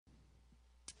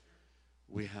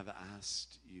We have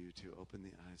asked you to open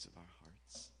the eyes of our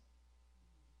hearts.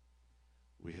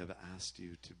 We have asked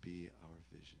you to be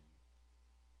our vision.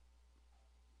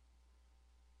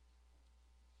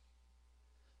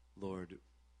 Lord,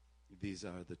 these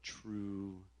are the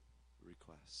true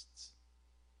requests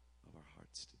of our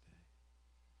hearts today.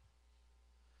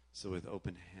 So with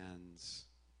open hands,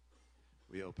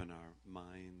 we open our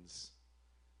minds,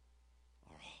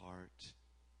 our heart,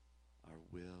 our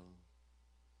will,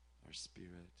 our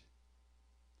spirit,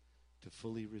 to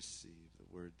fully receive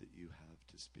the word that you have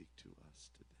to speak to us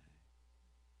today.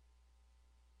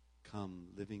 Come,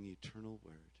 living eternal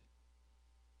word.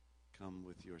 Come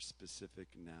with your specific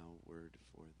now word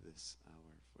for this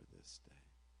hour, for this day.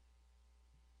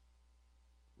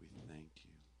 We thank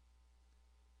you.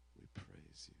 We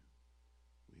praise you.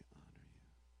 We honor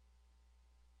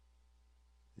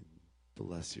you. And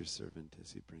bless your servant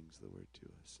as he brings the word to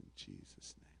us in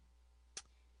Jesus' name.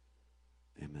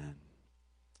 Amen.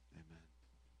 Amen.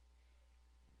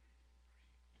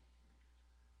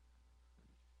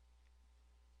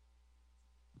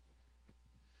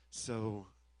 So,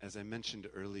 as I mentioned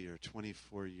earlier,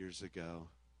 24 years ago,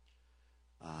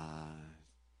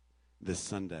 this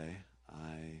Sunday,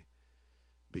 I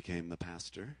became the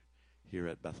pastor here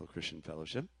at Bethel Christian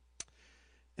Fellowship.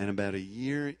 And about a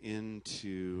year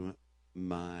into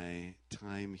my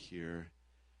time here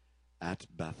at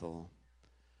Bethel,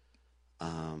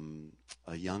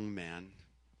 a young man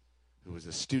who was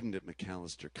a student at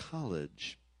Macalester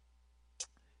College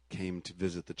came to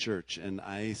visit the church. And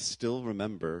I still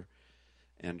remember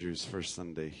Andrew's first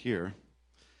Sunday here,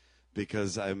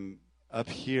 because I'm up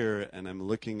here and I'm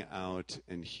looking out,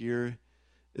 and here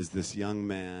is this young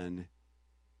man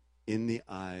in the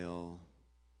aisle,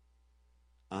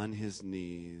 on his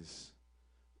knees,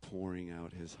 pouring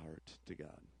out his heart to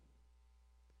God.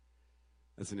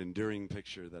 That's an enduring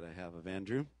picture that I have of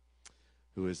Andrew,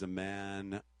 who is a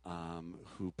man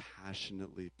who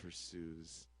passionately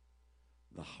pursues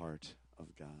the heart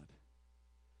of God.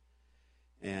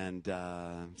 And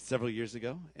several years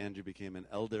ago, Andrew became an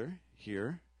elder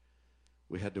here.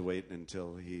 We had to wait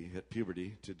until he hit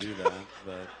puberty to do that,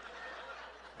 but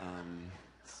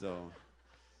so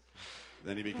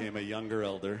then he became a younger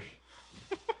elder,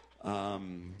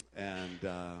 and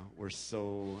we're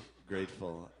so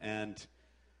grateful. And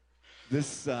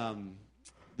this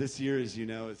year, as you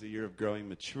know, is a year of growing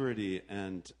maturity,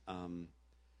 and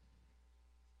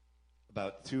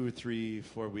about 2 or 3,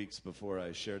 4 weeks before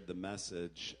I shared the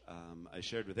message, I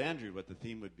shared with Andrew what the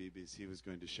theme would be, because he was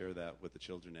going to share that with the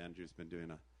children. Andrew's been doing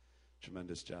a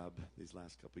tremendous job these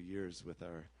last couple of years with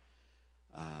our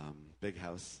big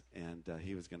house, and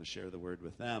he was going to share the word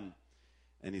with them.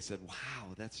 And he said,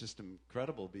 wow, that's just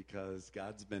incredible, because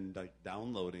God's been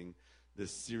downloading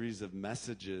this series of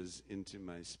messages into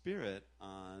my spirit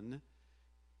on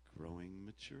growing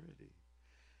maturity.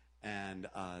 And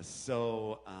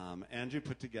so Andrew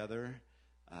put together,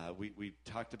 we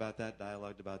talked about that,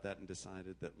 dialogued about that, and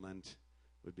decided that Lent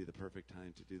would be the perfect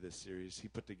time to do this series. He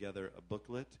put together a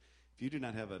booklet. If you do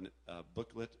not have a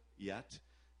booklet yet,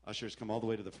 ushers, come all the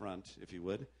way to the front, if you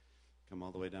would. Come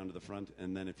all the way down to the front.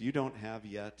 And then if you don't have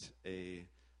yet a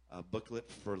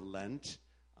booklet for Lent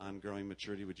on growing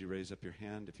maturity, would you raise up your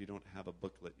hand? If you don't have a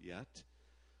booklet yet,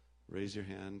 raise your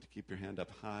hand. Keep your hand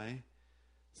up high,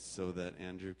 so that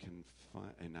Andrew can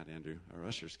find, not Andrew, our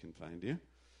ushers can find you,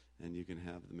 and you can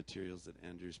have the materials that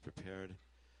Andrew's prepared.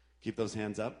 Keep those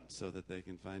hands up so that they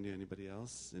can find you. Anybody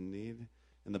else in need?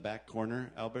 In the back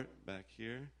corner, Albert, back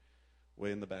here,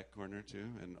 way in the back corner too,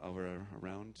 and over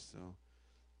around, so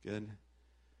good.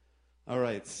 All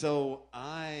right, so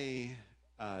I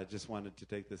just wanted to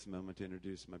take this moment to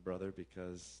introduce my brother,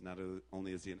 because not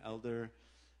only is he an elder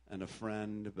and a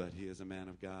friend, but he is a man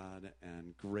of God,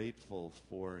 and grateful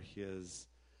for his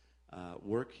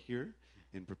work here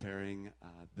in preparing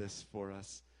this for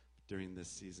us during this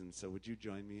season. So would you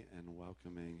join me in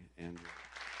welcoming Andrew?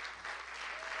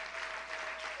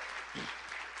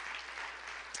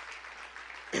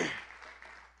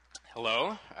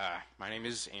 Hello, my name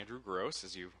is Andrew Gross,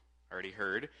 as you already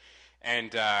heard,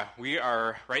 and we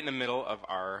are right in the middle of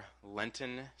our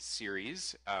Lenten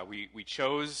series. We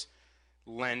chose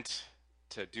Lent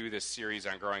to do this series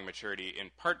on growing maturity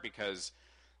in part because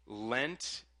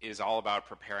Lent is all about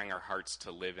preparing our hearts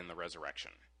to live in the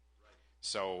resurrection.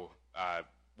 So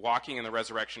walking in the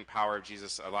resurrection power of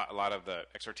Jesus, a lot of the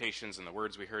exhortations and the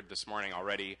words we heard this morning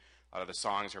already, a lot of the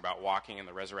songs are about walking in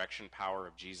the resurrection power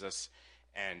of Jesus,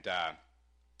 and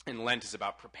Lent is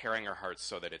about preparing our hearts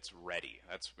so that it's ready.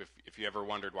 That's if you ever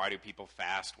wondered, why do people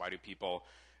fast? Why do people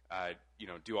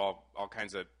do all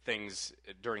kinds of things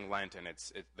during Lent, and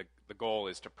the goal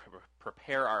is to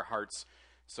prepare our hearts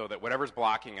so that whatever's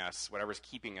blocking us, whatever's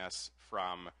keeping us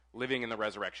from living in the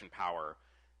resurrection power,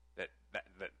 that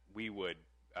we would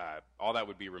all that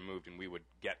would be removed, and we would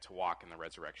get to walk in the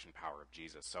resurrection power of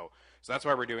Jesus. So that's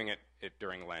why we're doing it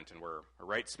during Lent, and we're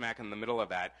right smack in the middle of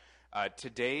that.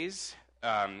 Today's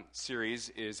series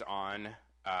is on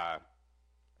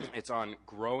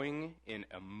growing in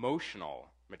emotional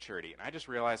maturity. And I just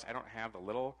realized I don't have the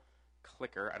little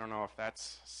clicker. I don't know if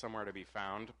that's somewhere to be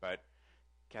found, but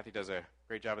Kathy does a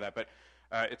great job of that. But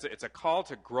it's a call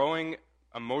to growing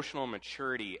emotional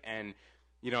maturity, and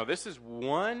this is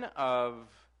one of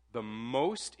the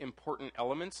most important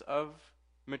elements of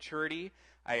maturity.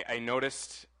 I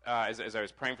noticed as I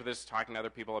was praying for this, talking to other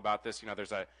people about this,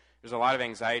 there's a lot of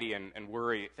anxiety and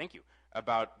worry. Thank you.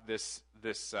 About this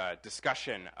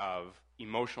discussion of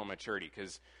emotional maturity,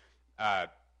 because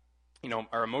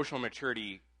our emotional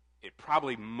maturity, it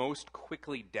probably most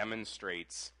quickly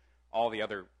demonstrates all the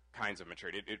other kinds of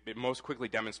maturity. It most quickly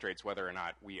demonstrates whether or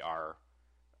not we are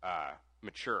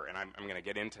mature, and I'm going to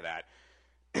get into that.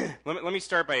 Let me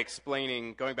start by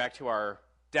explaining, going back to our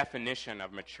definition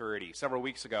of maturity. Several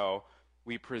weeks ago,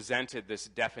 we presented this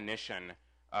definition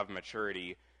of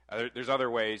maturity. There's other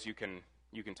ways you can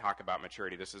talk about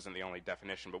maturity. This isn't the only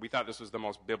definition, but we thought this was the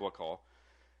most biblical.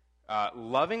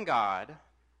 Loving God,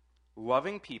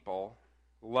 loving people,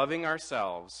 loving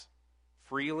ourselves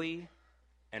freely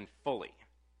and fully.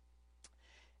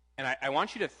 And I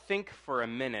want you to think for a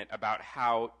minute about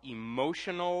how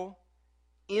emotional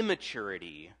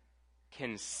immaturity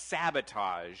can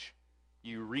sabotage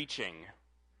you reaching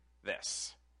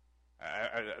this.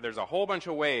 There's a whole bunch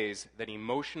of ways that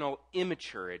emotional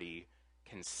immaturity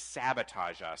can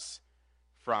sabotage us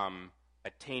from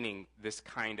attaining this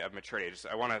kind of maturity.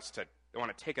 I want to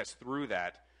take us through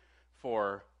that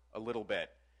for a little bit.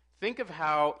 Think of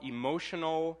how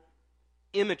emotional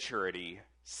immaturity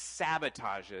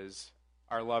sabotages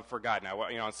our love for God. Now,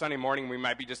 on Sunday morning we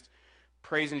might be just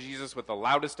praising Jesus with the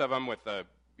loudest of them, with the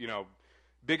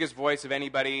biggest voice of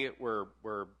anybody.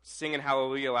 We're singing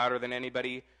hallelujah louder than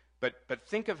anybody. But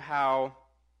think of how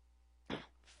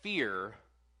fear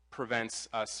prevents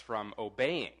us from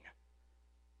obeying.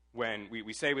 When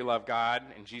we say we love God,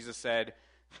 and Jesus said,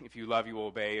 if you love, you will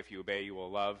obey. If you obey, you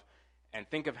will love. And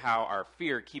think of how our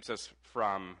fear keeps us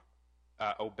from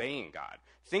obeying God.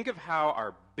 Think of how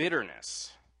our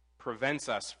bitterness prevents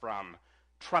us from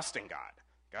trusting God.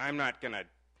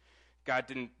 God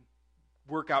didn't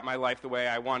work out my life the way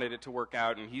I wanted it to work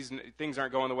out, and things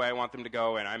aren't going the way I want them to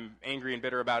go, and I'm angry and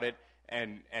bitter about it,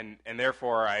 and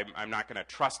therefore I'm not going to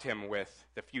trust him with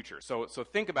the future. So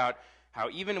think about how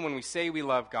even when we say we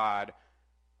love God,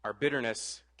 our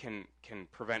bitterness can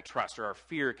prevent trust, or our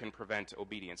fear can prevent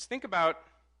obedience. Think about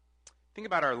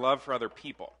our love for other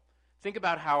people. Think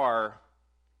about how our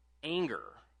anger,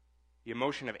 the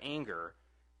emotion of anger,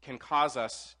 can cause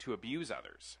us to abuse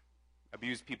others.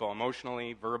 Abuse people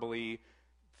emotionally, verbally,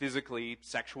 physically,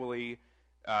 sexually.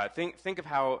 Think of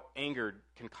how anger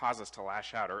can cause us to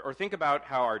lash out. Or think about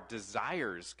how our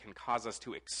desires can cause us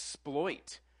to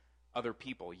exploit other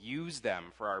people, use them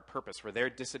for our purpose, for their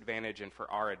disadvantage and for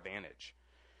our advantage.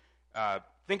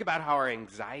 Think about how our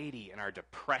anxiety and our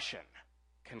depression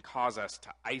can cause us to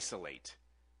isolate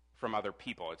from other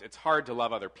people. It's hard to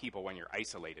love other people when you're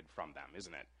isolated from them,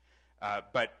 isn't it?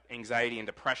 But anxiety and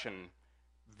depression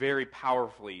very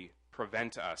powerfully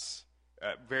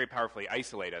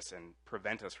isolate us and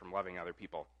prevent us from loving other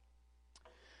people.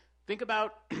 Think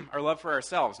about our love for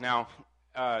ourselves. Now,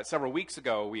 several weeks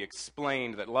ago, we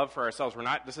explained that love for ourselves,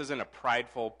 this isn't a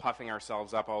prideful puffing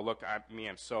ourselves up, oh, look at me,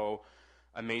 I'm so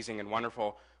amazing and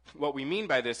wonderful. What we mean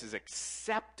by this is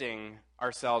accepting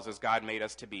ourselves as God made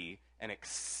us to be and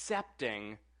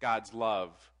accepting God's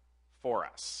love for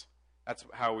us. That's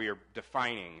how we are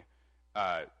defining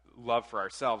love for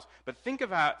ourselves. But think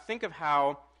of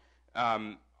how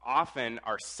often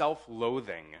our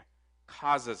self-loathing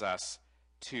causes us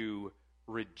to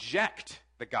reject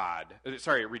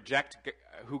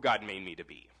who God made me to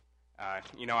be.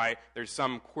 There's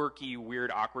some quirky,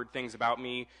 weird, awkward things about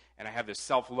me, and I have this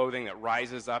self-loathing that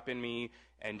rises up in me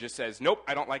and just says, nope,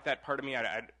 I don't like that part of me.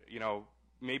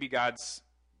 Maybe God's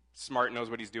smart and knows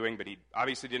what he's doing, but he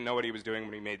obviously didn't know what he was doing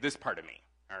when he made this part of me,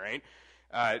 all right?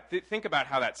 Think about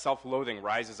how that self-loathing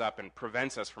rises up and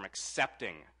prevents us from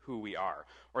accepting who we are.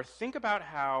 Or think about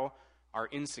how our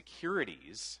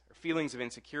insecurities, or feelings of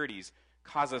insecurities,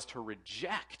 cause us to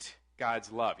reject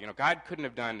God's love. God couldn't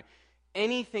have done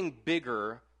anything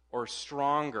bigger or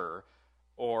stronger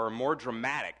or more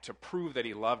dramatic to prove that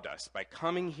he loved us by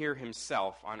coming here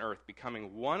himself on earth,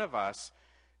 becoming one of us,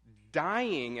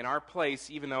 dying in our place,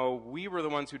 even though we were the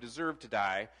ones who deserved to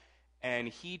die, and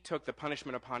he took the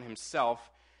punishment upon himself.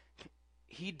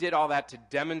 He did all that to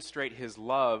demonstrate his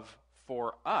love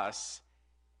for us.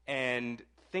 And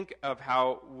think of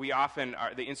how we often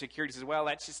are, the insecurities is, well,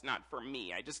 that's just not for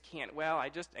me. I just can't,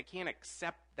 I can't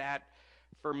accept that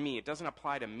for me. It doesn't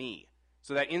apply to me.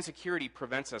 So that insecurity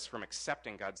prevents us from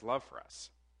accepting God's love for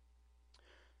us.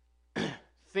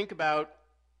 Think about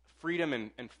freedom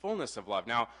and fullness of love.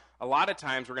 Now, a lot of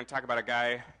times we're going to talk about a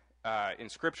guy in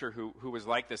Scripture who was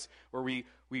like this, where we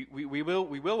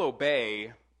will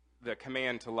obey the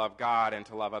command to love God and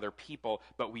to love other people,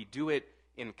 but we do it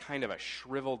in kind of a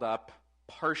shriveled up,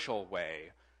 partial way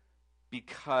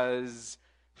because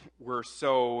we're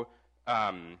so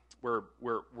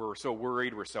we're so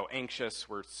worried, we're so anxious,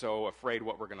 we're so afraid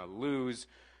what we're going to lose.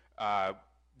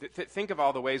 Think of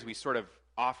all the ways we sort of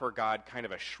offer God kind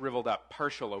of a shriveled up,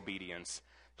 partial obedience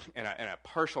and a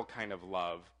partial kind of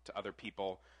love to other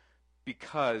people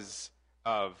because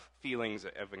of feelings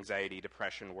of anxiety,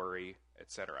 depression, worry,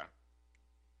 etc.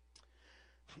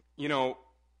 You know,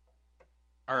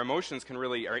 our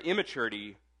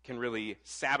immaturity can really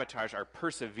sabotage our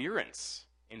perseverance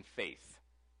in faith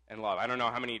and love. I don't know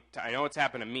how many, I know it's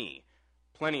happened to me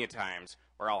plenty of times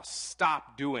where I'll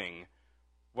stop doing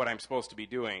what I'm supposed to be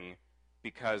doing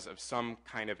because of some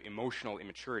kind of emotional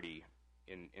immaturity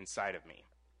inside of me.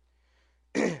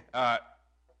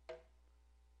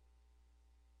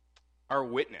 Our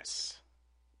witness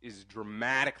is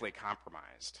dramatically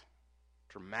compromised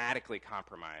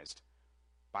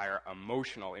by our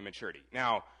emotional immaturity.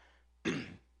 Now,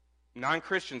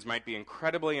 non-Christians might be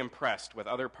incredibly impressed with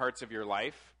other parts of your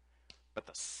life, but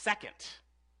the second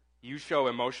you show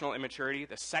emotional immaturity,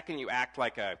 the second you act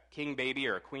like a king baby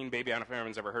or a queen baby, I don't know if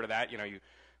anyone's ever heard of that,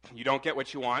 you don't get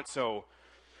what you want, so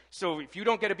if you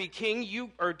don't get to be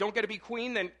king, or don't get to be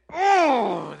queen, then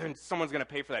someone's going to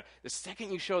pay for that. The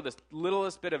second you show the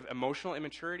littlest bit of emotional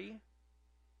immaturity,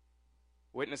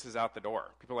 witness is out the door.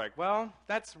 People are like, well,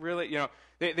 that's really,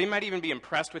 they might even be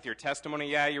impressed with your testimony.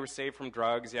 Yeah, you were saved from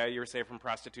drugs. Yeah, you were saved from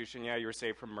prostitution. Yeah, you were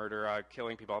saved from murder,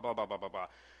 killing people, blah, blah, blah, blah, blah.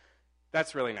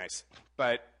 That's really nice.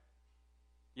 But,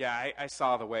 yeah, I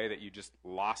saw the way that you just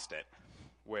lost it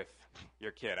with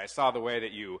your kid. I saw the way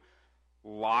that you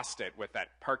lost it with that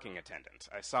parking attendant.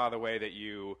 I saw the way that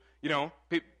your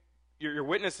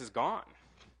witness is gone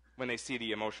when they see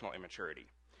the emotional immaturity.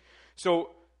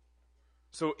 So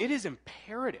it is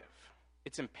imperative.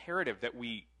 It's imperative that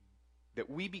we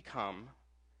become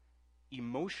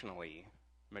emotionally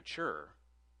mature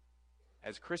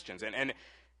as Christians. And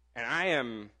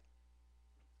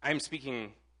I'm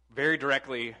speaking very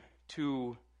directly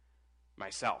to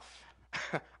myself.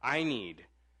 I need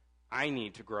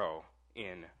to grow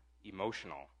in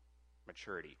emotional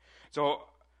maturity. So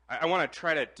I want to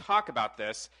try to talk about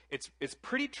this. It's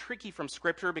pretty tricky from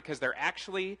Scripture because there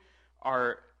actually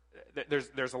are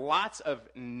there's lots of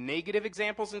negative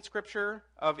examples in Scripture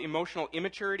of emotional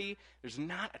immaturity. There's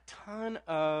not a ton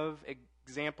of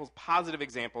positive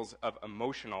examples of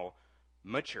emotional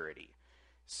maturity.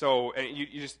 So you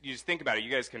just think about it.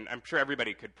 You guys can, I'm sure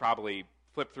everybody could probably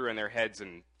flip through in their heads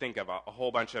and think of a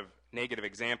whole bunch of negative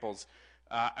examples.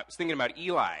 I was thinking about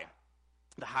Eli,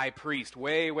 the high priest,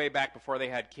 way, way back before they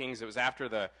had kings. It was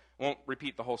after won't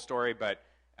repeat the whole story, but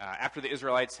after the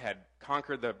Israelites had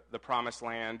conquered the promised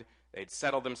land, they'd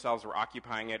settled themselves, were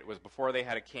occupying it. It was before they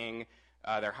had a king.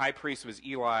 Their high priest was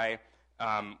Eli.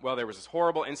 There was this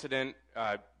horrible incident,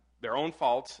 their own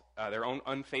fault, their own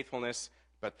unfaithfulness,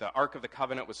 but the Ark of the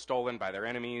Covenant was stolen by their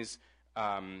enemies.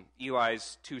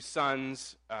 Eli's two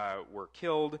sons were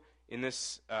killed in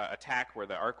this attack where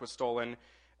the Ark was stolen.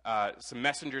 Some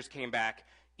messengers came back.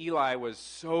 Eli was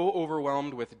so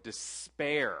overwhelmed with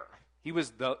despair. He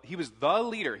was the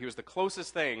leader. He was the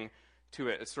closest thing to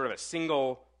a sort of a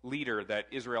single leader that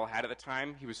Israel had at the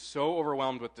time. He was so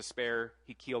overwhelmed with despair,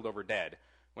 he keeled over dead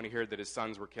when he heard that his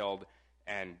sons were killed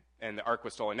and the Ark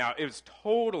was stolen. Now, it was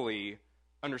totally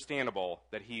understandable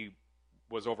that he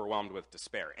was overwhelmed with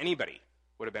despair. Anybody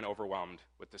would have been overwhelmed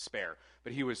with despair.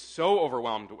 But he was so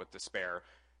overwhelmed with despair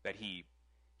that he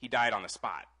died on the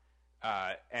spot.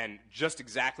 And just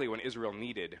exactly when Israel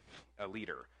needed a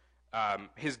leader.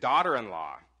 His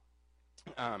daughter-in-law,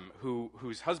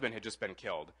 whose husband had just been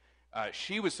killed,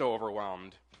 she was so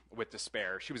overwhelmed with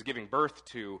despair. She was giving birth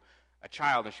to a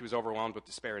child, and she was overwhelmed with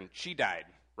despair, and she died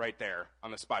right there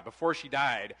on the spot. Before she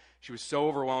died, she was so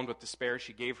overwhelmed with despair,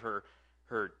 she gave her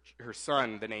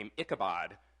son the name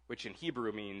Ichabod, which in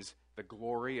Hebrew means the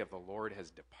glory of the Lord has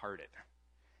departed.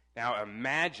 Now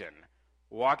imagine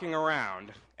walking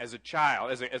around as a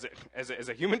child, as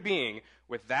a human being,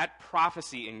 with that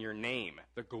prophecy in your name,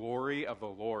 the glory of the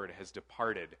Lord has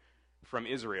departed from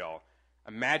Israel.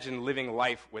 Imagine living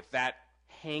life with that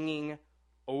hanging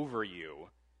over you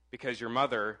because your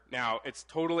mother, now it's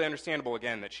totally understandable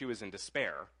again that she was in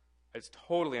despair. It's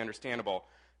totally understandable.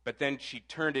 But then she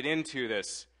turned it into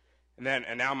this,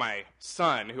 and now my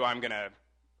son, who I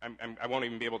won't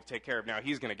even be able to take care of now,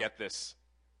 he's going to get this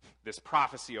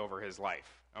prophecy over his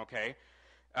life, okay?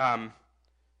 A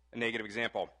negative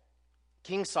example.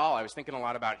 King Saul, I was thinking a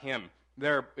lot about him.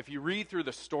 If you read through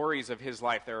the stories of his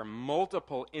life, there are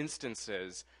multiple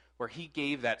instances where he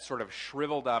gave that sort of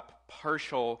shriveled up,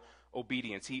 partial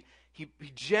obedience. He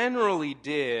generally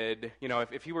did,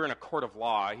 if he were in a court of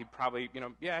law, he'd probably,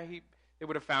 they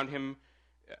would have found him,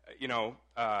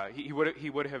 he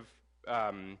would have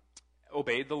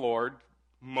obeyed the Lord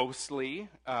mostly,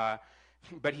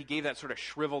 but he gave that sort of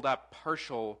shriveled up,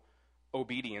 partial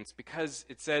obedience because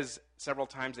it says several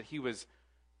times that he was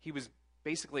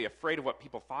basically afraid of what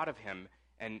people thought of him,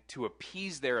 and to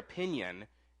appease their opinion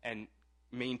and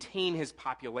maintain his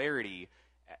popularity,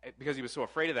 because he was so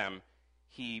afraid of them,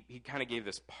 he kind of gave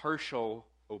this partial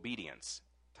obedience.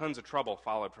 Tons of trouble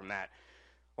followed from that.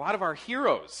 A lot of our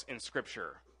heroes in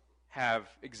Scripture have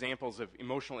examples of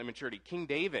emotional immaturity. King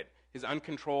David, his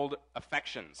uncontrolled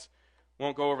affections.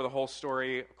 Won't go over the whole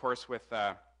story, of course, with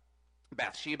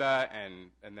Bathsheba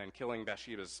and then killing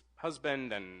Bathsheba's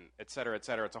husband, and et cetera, et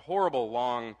cetera. It's a horrible,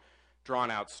 long,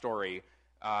 drawn-out story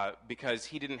because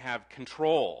he didn't have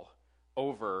control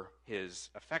over his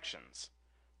affections.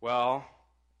 Well,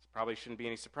 this probably shouldn't be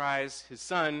any surprise. His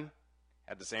son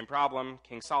had the same problem,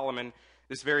 King Solomon.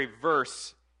 This very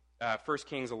verse, 1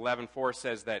 Kings 11:4,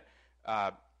 says that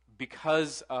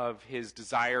because of his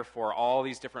desire for all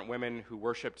these different women who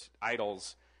worshipped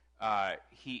idols,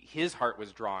 his heart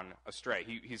was drawn astray.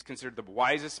 He's considered the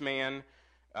wisest man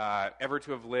ever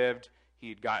to have lived.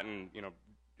 He'd gotten,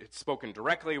 had spoken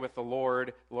directly with the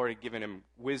Lord. The Lord had given him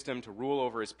wisdom to rule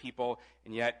over his people,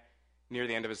 and yet, near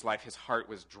the end of his life, his heart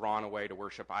was drawn away to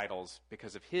worship idols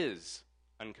because of his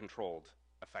uncontrolled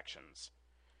affections.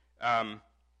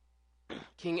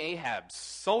 King Ahab's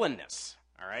sullenness.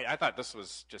 All right, I thought this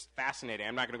was just fascinating.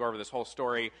 I'm not going to go over this whole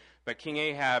story, but King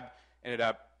Ahab ended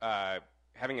up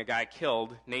having a guy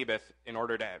killed, Naboth,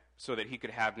 so that he could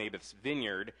have Naboth's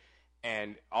vineyard,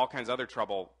 and all kinds of other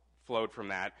trouble flowed from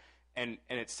that. And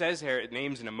it says here, it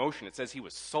names an emotion. It says he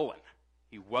was sullen.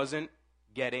 He wasn't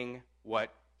getting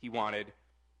what he wanted,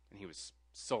 and he was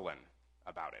sullen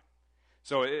about it.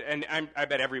 So, and I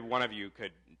bet every one of you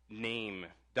could name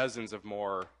dozens of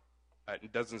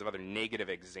other negative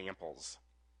examples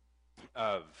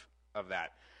of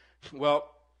that. Well,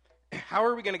 how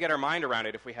are we going to get our mind around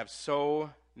it if we have so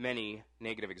many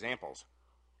negative examples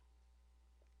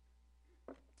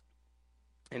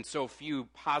and so few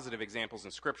positive examples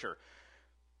in Scripture?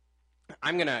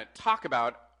 I'm going to talk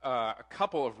about a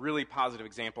couple of really positive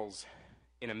examples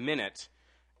in a minute,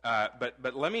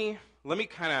 but let me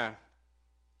kind of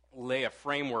lay a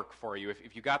framework for you.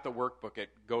 If you got the workbook, it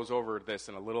goes over this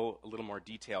in a little more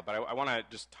detail. But I want to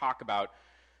just talk about,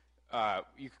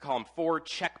 you could call them 4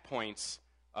 checkpoints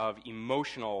of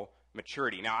emotional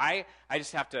maturity. Now, I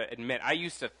just have to admit, I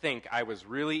used to think I was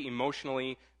really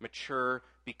emotionally mature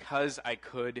because I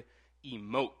could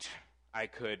emote. I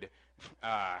could,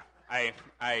 I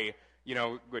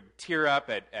would tear up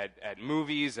at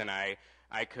movies, and I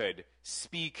could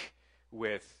speak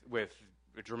with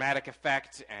dramatic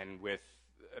effect and with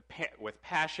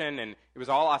passion, and it was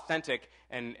all authentic,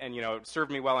 and it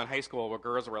served me well in high school where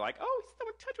girls were like, "Oh, he's so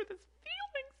in touch with his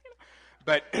feelings,"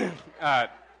 But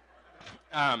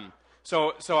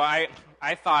so I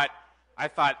thought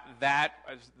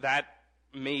that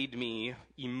made me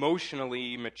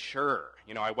emotionally mature.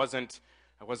 I wasn't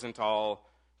all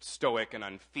stoic and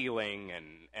unfeeling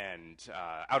and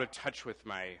out of touch with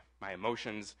my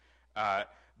emotions.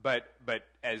 But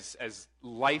as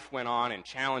life went on and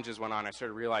challenges went on, I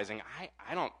started realizing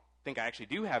I don't think I actually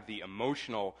do have the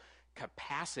emotional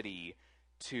capacity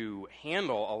to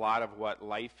handle a lot of what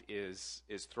life is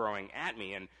throwing at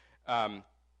me. And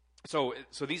so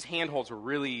these handholds were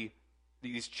really,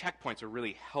 these checkpoints are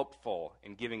really helpful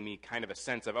in giving me kind of a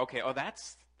sense of, okay,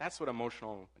 that's what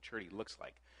emotional maturity looks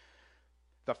like.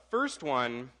 The first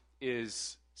one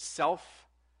is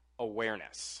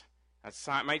self-awareness.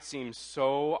 That might seem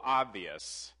so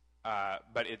obvious,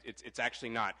 but it's actually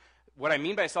not. What I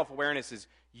mean by self-awareness is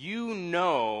you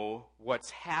know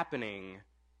what's happening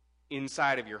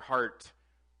inside of your heart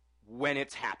when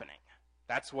it's happening.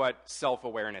 That's what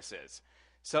self-awareness is.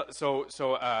 So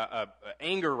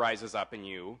anger rises up in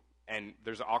you, and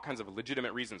there's all kinds of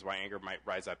legitimate reasons why anger might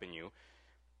rise up in you.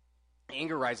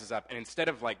 Anger rises up, and instead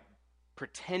of like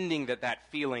pretending that that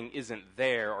feeling isn't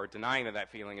there or denying that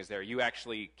that feeling is there, you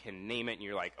actually can name it, and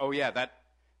you're like, oh yeah,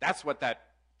 that's what that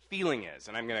feeling is.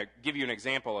 And I'm going to give you an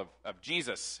example of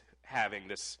Jesus having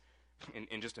this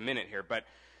in just a minute here. But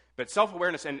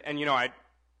self-awareness, and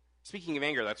speaking of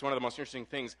anger, that's one of the most interesting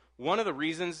things. One of the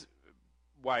reasons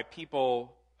why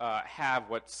people have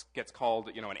what gets called,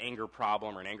 an anger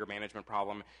problem or an anger management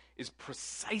problem is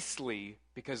precisely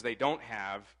because they don't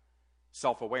have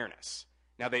self-awareness.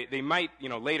 Now, they might,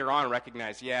 later on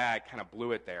recognize, yeah, I kind of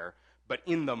blew it there. But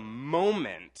in the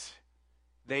moment,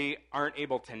 they aren't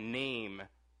able to name,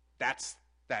 that's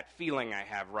that feeling I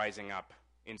have rising up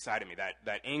inside of me,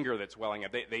 that anger that's welling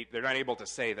up. They're not able to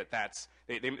say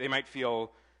they might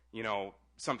feel,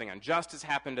 something unjust has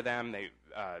happened to them,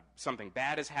 something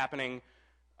bad is happening,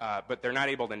 but they're not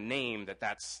able to name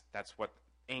that's what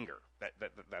anger,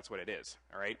 that's what it is,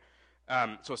 all right?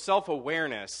 So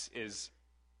self-awareness is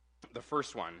the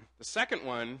first one. The second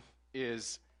one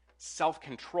is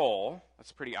self-control.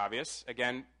 That's pretty obvious,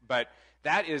 again, but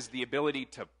that is the ability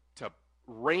to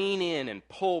rein in and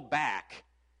pull back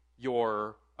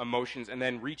your emotions and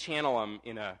then rechannel them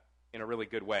in a really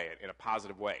good way, in a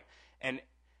positive way. And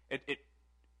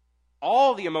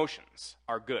all the emotions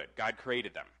are good. God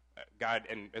created them. God,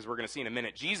 and as we're going to see in a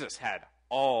minute, Jesus had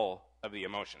all of the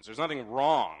emotions. There's nothing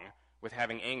wrong with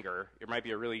having anger. It might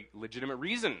be a really legitimate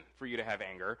reason for you to have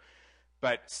anger,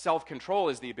 but self-control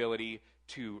is the ability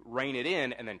to rein it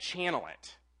in and then channel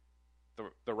it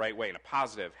the right way, in a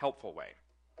positive, helpful way.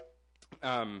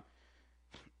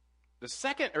 The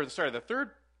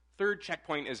third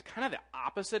checkpoint is kind of the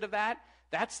opposite of that.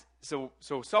 So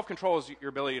self-control is your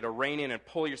ability to rein in and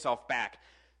pull yourself back.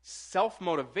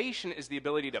 Self-motivation is the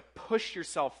ability to push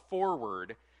yourself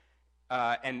forward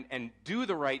and do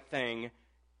the right thing,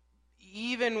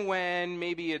 even when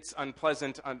maybe it's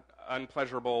unpleasant,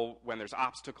 unpleasurable, when there's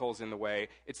obstacles in the way.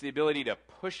 It's the ability to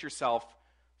push yourself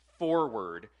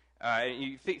forward.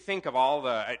 You think of all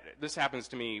this happens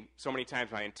to me so many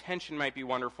times. My intention might be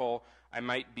wonderful. I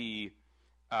might be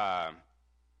have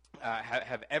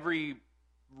every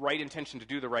right intention to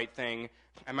do the right thing.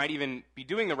 I might even be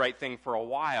doing the right thing for a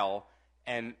while,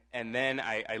 and then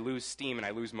I lose steam and I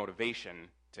lose motivation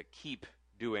to keep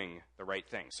doing the right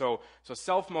thing. So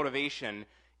self-motivation,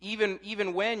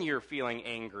 even when you're feeling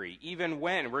angry, even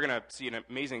when, we're going to see an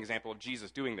amazing example of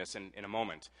Jesus doing this in a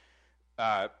moment,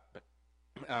 but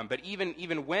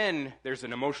even when there's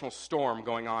an emotional storm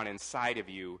going on inside of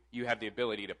you, you have the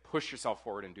ability to push yourself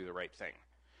forward and do the right thing.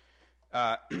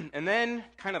 And then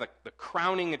kind of the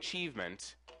crowning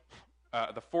achievement,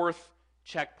 the fourth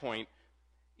checkpoint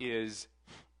is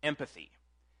empathy.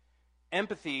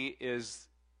 Empathy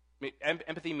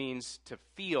means to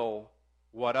feel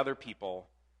what other people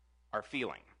are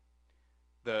feeling.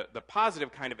 The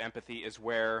positive kind of empathy is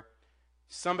where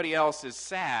somebody else is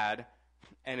sad,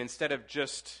 and instead of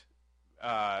just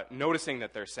noticing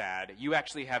that they're sad, you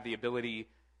actually have the ability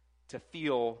to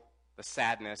feel the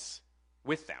sadness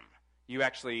with them. You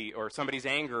actually, or somebody's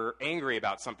angry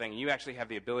about something, you actually have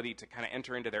the ability to kind of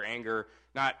enter into their anger,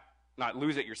 not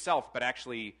lose it yourself, but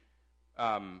actually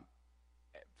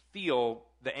feel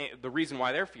the reason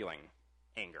why they're feeling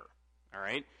anger. All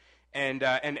right, and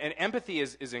empathy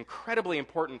is incredibly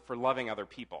important for loving other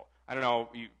people. I don't know,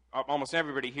 almost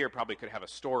everybody here probably could have a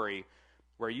story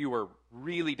where you were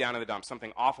really down in the dumps,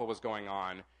 something awful was going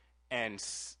on, and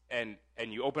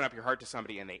you open up your heart to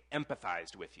somebody and they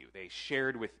empathized with you. They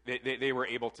shared with, they were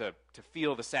able to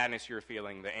feel the sadness you were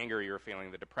feeling, the anger you were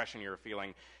feeling, the depression you were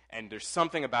feeling, and there's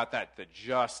something about that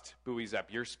just buoys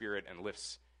up your spirit and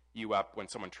lifts you up when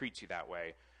someone treats you that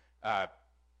way.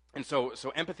 And so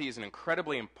empathy is an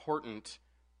incredibly important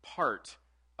part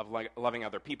of loving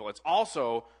other people. It's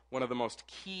also one of the most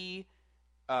key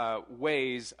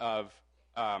ways of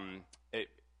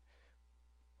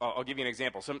I'll give you an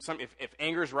example. If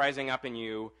anger is rising up in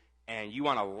you and you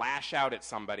want to lash out at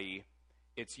somebody,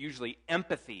 it's usually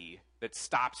empathy that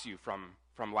stops you from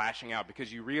lashing out,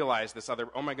 because you realize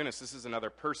oh my goodness, this is another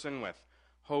person with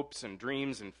hopes and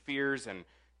dreams and fears and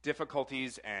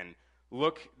difficulties, and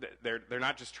look, they're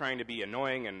not just trying to be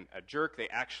annoying and a jerk. They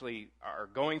actually are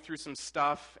going through some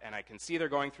stuff, and I can see they're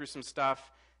going through some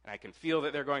stuff, and I can feel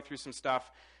that they're going through some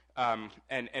stuff, and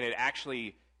it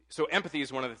actually. So empathy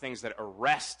is one of the things that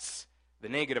arrests the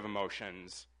negative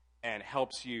emotions and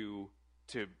helps you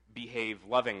to behave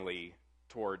lovingly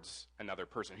towards another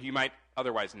person who you might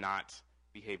otherwise not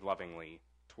behave lovingly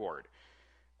toward.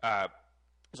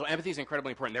 So empathy is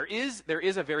incredibly important. There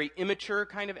is a very immature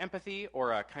kind of empathy,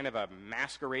 or a kind of a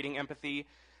masquerading empathy,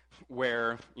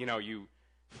 where, you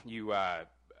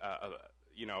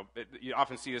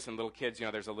often see this in little kids.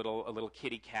 There's a little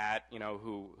kitty cat,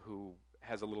 who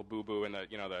has a little boo-boo, and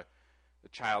the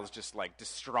child's just like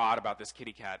distraught about this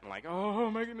kitty cat and like,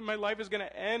 oh my life is going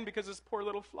to end because this poor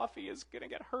little Fluffy is going to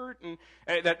get hurt. And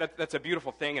that's a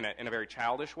beautiful thing in a very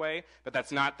childish way, but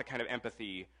that's not the kind of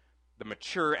empathy, the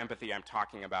mature empathy I'm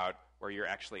talking about, where you're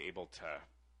actually able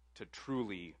to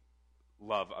truly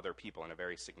love other people in a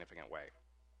very significant way.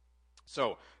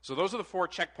 So those are the 4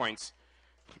 checkpoints.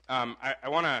 I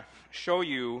want to show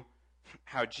you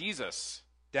how Jesus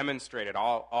demonstrated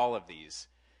all of these.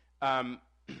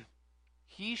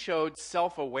 He showed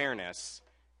self-awareness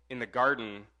in the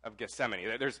Garden of Gethsemane.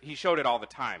 He showed it all the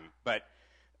time, but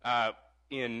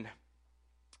in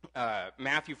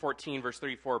Matthew 14, verse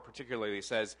 34 particularly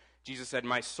says, Jesus said,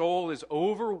 "My soul is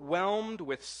overwhelmed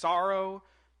with sorrow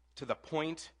to the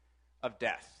point of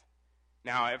death."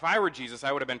 Now, if I were Jesus,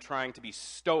 I would have been trying to be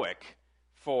stoic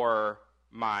for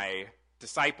my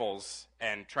disciples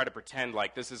and try to pretend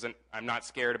like I'm not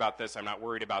scared about this, I'm not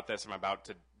worried about this, I'm about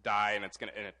to die, and it's in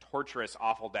a torturous,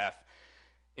 awful death.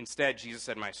 Instead, Jesus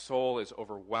said, "My soul is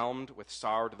overwhelmed with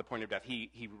sorrow to the point of death."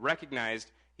 He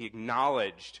recognized, he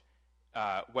acknowledged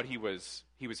what he was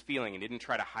feeling, and didn't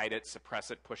try to hide it,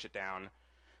 suppress it, push it down.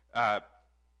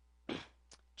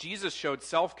 Jesus showed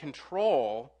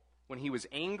self-control when he was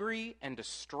angry and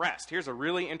distressed. Here's a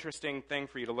really interesting thing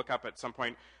for you to look up at some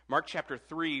point. Mark chapter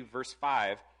 3, verse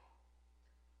 5.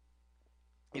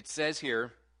 It says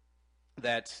here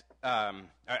that, I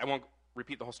won't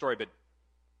repeat the whole story,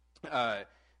 but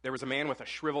there was a man with a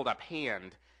shriveled up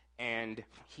hand, and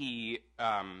it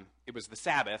was the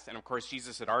Sabbath, and of course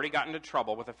Jesus had already gotten into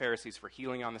trouble with the Pharisees for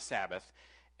healing on the Sabbath,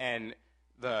 and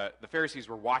the Pharisees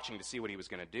were watching to see what he was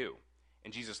going to do.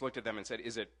 And Jesus looked at them and said,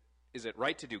 Is it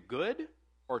right to do good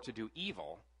or to do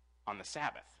evil on the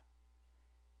Sabbath?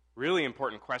 Really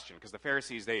important question, because the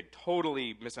Pharisees, they had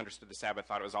totally misunderstood the Sabbath,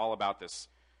 thought it was all about this,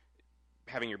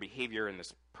 having your behavior in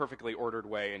this perfectly ordered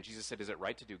way. And Jesus said, is it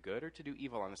right to do good or to do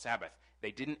evil on the Sabbath?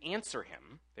 They didn't answer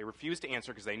him. They refused to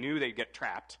answer because they knew they'd get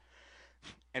trapped.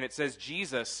 And it says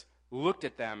Jesus looked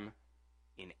at them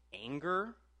in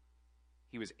anger.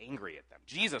 He was angry at them.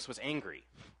 Jesus was angry,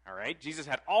 all right? Jesus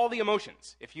had all the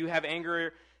emotions. If you have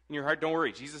anger in your heart, don't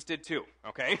worry. Jesus did too,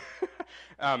 okay?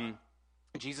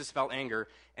 Jesus felt anger,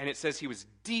 and it says he was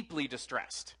deeply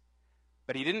distressed.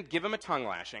 But he didn't give him a tongue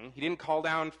lashing. He didn't call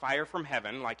down fire from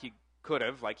heaven like he could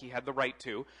have, like he had the right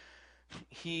to.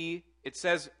 It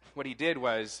says what he did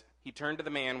was he turned to the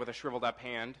man with a shriveled up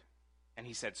hand, and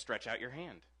he said, stretch out your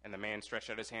hand. And the man stretched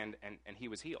out his hand, and he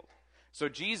was healed. So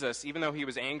Jesus, even though he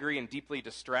was angry and deeply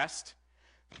distressed,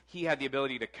 he had the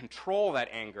ability to control that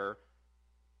anger,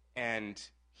 and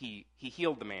he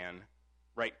healed the man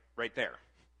right there.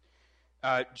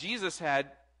 Jesus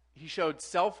showed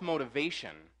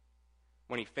self-motivation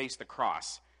when he faced the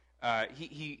cross.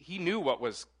 He knew what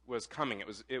was coming.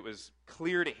 It was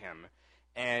clear to him.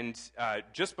 And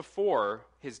just before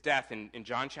his death in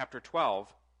John chapter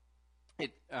 12,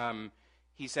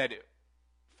 he said,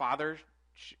 Father,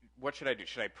 what should I do?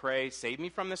 Should I pray, save me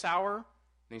from this hour? And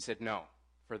he said, no.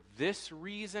 For this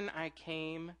reason I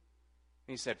came. And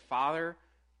he said, Father,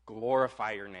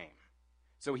 glorify your name.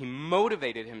 So he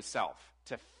motivated himself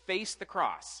to face the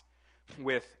cross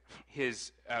with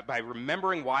by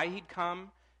remembering why he'd come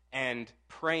and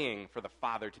praying for the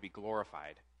Father to be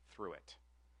glorified through it.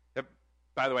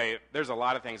 By the way, there's a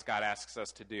lot of things God asks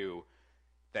us to do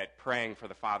that praying for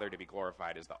the Father to be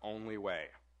glorified is the only way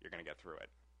you're going to get through it.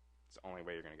 It's the only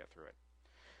way you're going to get through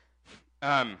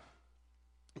it.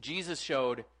 Jesus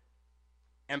showed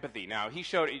empathy. Now,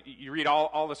 you read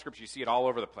all the scripture, you see it all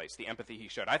over the place, the empathy he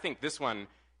showed. I think this one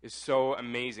is so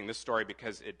amazing, this story,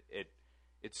 because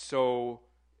it's so,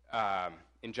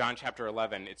 in John chapter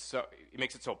 11, it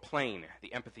makes it so plain,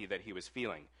 the empathy that he was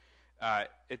feeling.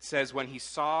 It says, when he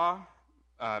saw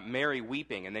Mary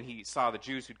weeping, and then he saw the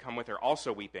Jews who'd come with her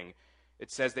also weeping,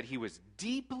 it says that he was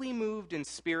deeply moved in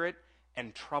spirit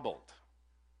and troubled.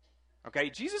 Okay,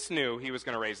 Jesus knew he was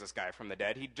going to raise this guy from the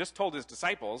dead. He just told his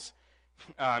disciples.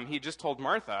 He just told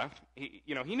Martha. He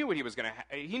knew what he was going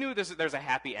to. He knew there's a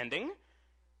happy ending.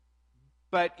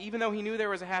 But even though he knew there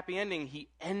was a happy ending, he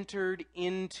entered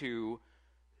into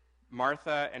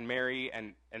Martha and Mary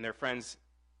and their friends'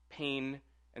 pain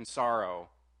and sorrow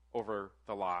over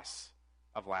the loss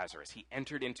of Lazarus. He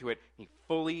entered into it. He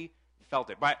fully felt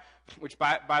it. Which,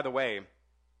 by the way,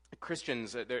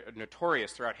 Christians, they're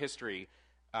notorious throughout history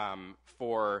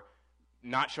for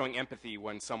not showing empathy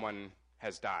when someone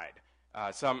has died.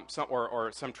 Some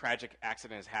tragic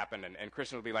accident has happened, and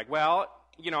Christians will be like, well,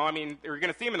 I mean, we're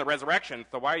going to see him in the resurrection,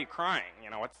 so why are you crying?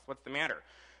 What's the matter?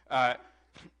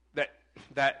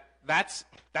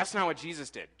 That's not what Jesus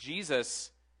did.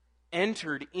 Jesus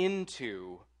entered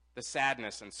into the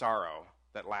sadness and sorrow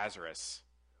that Lazarus,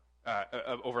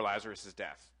 over Lazarus'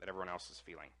 death, that everyone else is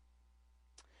feeling.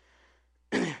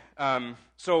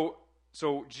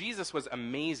 So Jesus was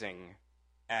amazing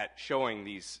at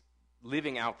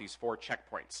living out these 4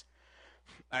 checkpoints.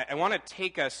 I want to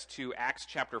take us to Acts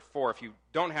chapter 4. If you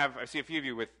don't have, I see a few of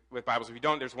you with Bibles. If you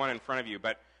don't, there's one in front of you.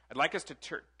 But I'd like us to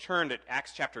turn to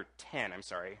Acts chapter 10. I'm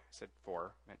sorry, I said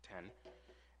 4, I meant 10.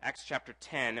 Acts chapter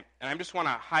 10. And I just want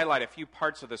to highlight a few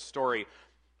parts of this story.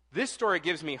 This story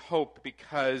gives me hope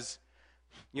because,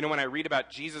 when I read about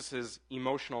Jesus'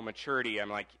 emotional maturity, I'm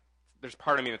like, there's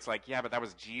part of me that's like, yeah, but that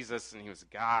was Jesus and he was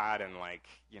God, and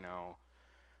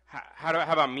how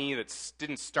about me that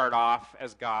didn't start off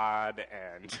as God,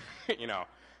 and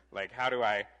how do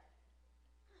I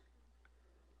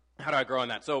grow in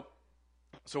that? So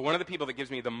one of the people that gives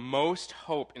me the most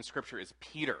hope in Scripture is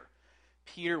Peter.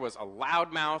 Peter was a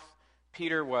loudmouth.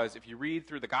 Peter was, if you read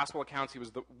through the gospel accounts, he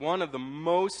was one of the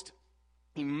most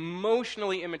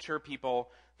emotionally immature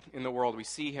people in the world. We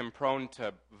see him prone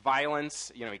to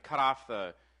violence. He cut off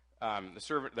the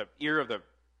ear of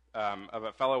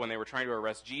a fellow when they were trying to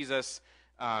arrest Jesus.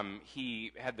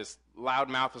 He had this loud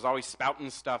mouth, was always spouting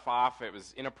stuff off. It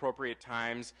was inappropriate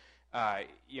times.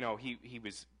 He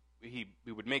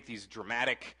would make these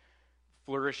dramatic,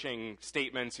 flourishing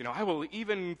statements. I will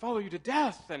even follow you to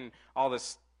death, and all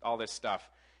this stuff.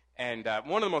 And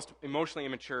one of the most emotionally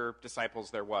immature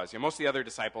disciples there was. Most of the other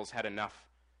disciples had enough.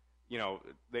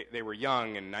 They were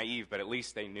young and naive, but at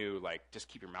least they knew, just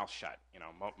keep your mouth shut,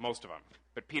 most of them.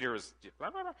 But Peter was, blah,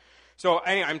 blah, blah. So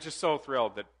anyway, I'm just so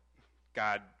thrilled that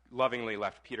God lovingly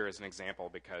left Peter as an example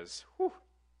because, whew.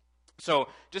 So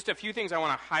just a few things I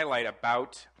want to highlight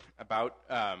about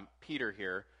Peter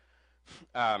here.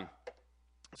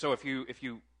 So if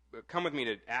you come with me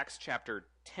to Acts chapter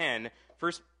 10,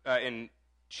 first in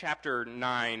chapter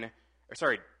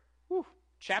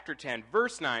 10,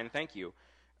 verse 9, thank you.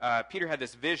 Peter had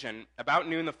this vision. About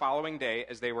noon the following day,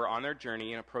 as they were on their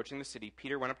journey and approaching the city,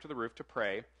 Peter went up to the roof to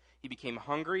pray. He became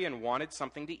hungry and wanted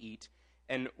something to eat.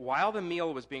 And while the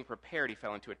meal was being prepared, he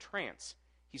fell into a trance.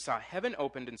 He saw heaven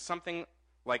opened and something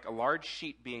like a large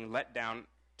sheet being let down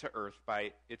to earth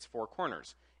by its 4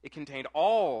 corners. It contained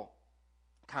all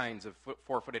kinds of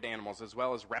 4-footed animals, as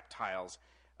well as reptiles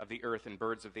of the earth and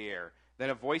birds of the air.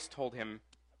 Then a voice told him,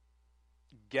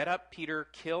 "Get up, Peter,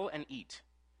 kill and eat."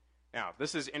 Now,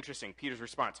 this is interesting, Peter's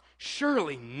response.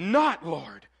 "Surely not,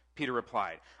 Lord," Peter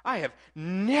replied. "I have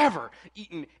never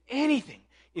eaten anything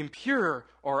impure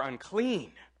or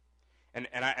unclean." And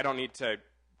I don't need to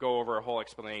go over a whole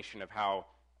explanation of how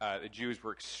the Jews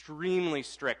were extremely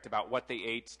strict about what they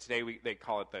ate. Today they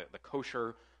call it the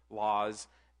kosher laws.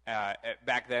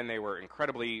 Back then they were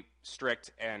incredibly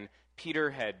strict, and Peter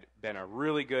had been a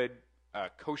really good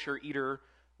kosher eater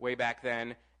way back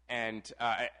then. And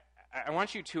I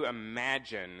want you to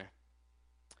imagine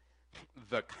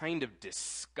the kind of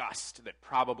disgust that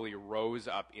probably rose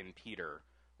up in Peter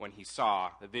when he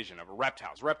saw the vision of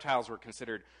reptiles. Reptiles were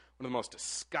considered one of the most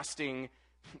disgusting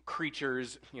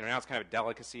creatures. Now it's kind of a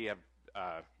delicacy of,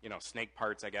 snake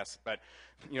parts, I guess. But,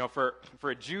 for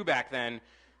a Jew back then,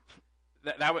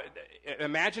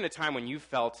 imagine a time when you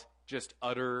felt just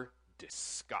utter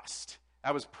disgust.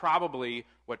 That was probably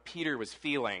what Peter was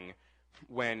feeling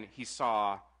when he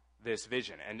saw this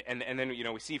vision. And then,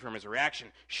 we see from his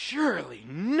reaction, "Surely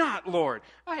not, Lord.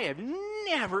 I have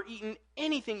never eaten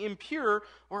anything impure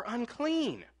or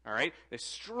unclean." All right? This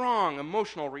strong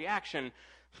emotional reaction,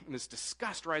 this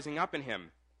disgust rising up in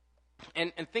him.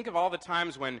 And think of all the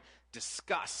times when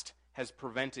disgust has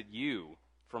prevented you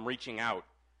from reaching out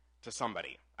to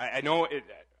somebody. I'm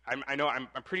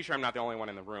pretty sure I'm not the only one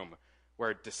in the room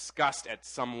where disgust at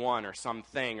someone or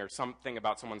something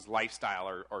about someone's lifestyle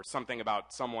or something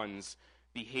about someone's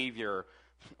behavior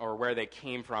or where they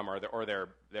came from or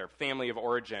their family of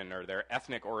origin or their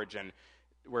ethnic origin,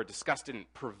 where disgust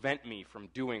didn't prevent me from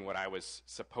doing what I was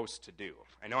supposed to do.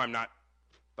 I know I'm not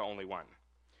the only one.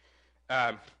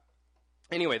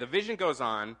 Anyway, the vision goes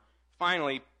on.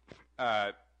 Finally,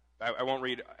 I won't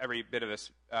read every bit of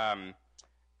this,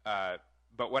 but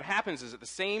what happens is at the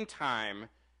same time,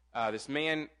 this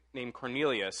man named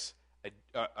Cornelius,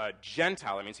 a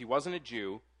Gentile, that means he wasn't a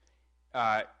Jew,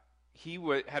 he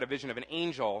had a vision of an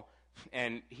angel,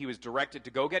 and he was directed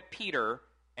to go get Peter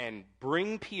and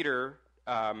bring Peter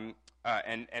and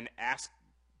ask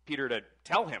Peter to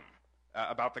tell him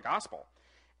about the gospel.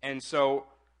 And so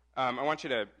I want you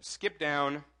to skip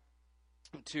down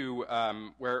to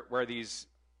where these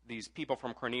these people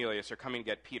from Cornelius are coming to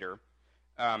get Peter.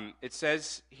 It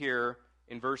says here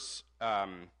in verse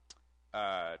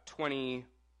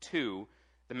 22,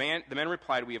 the men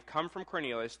replied, "We have come from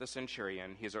Cornelius the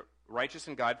centurion. He is a righteous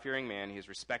and God-fearing man. He is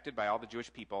respected by all the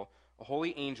Jewish people. A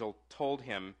holy angel told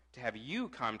him to have you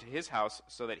come to his house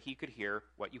so that he could hear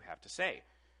what you have to say."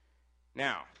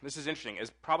 Now, this is interesting. As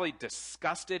probably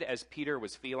disgusted as Peter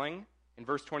was feeling, in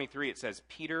verse 23 it says,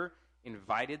 Peter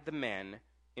invited the men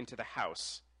into the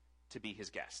house to be his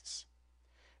guests.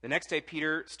 The next day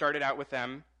Peter started out with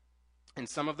them, and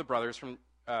some of the brothers from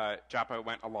Joppa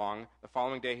went along. The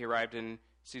following day he arrived in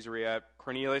Caesarea.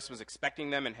 Cornelius was expecting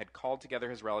them and had called together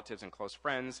his relatives and close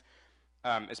friends.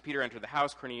 As Peter entered the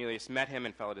house, Cornelius met him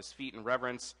and fell at his feet in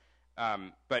reverence.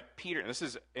 But Peter, and this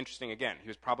is interesting again, he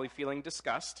was probably feeling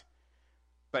disgust,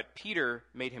 but Peter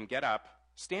made him get up.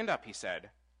 "Stand up," he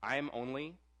said. "I am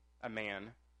only a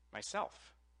man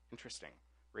myself." Interesting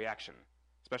reaction,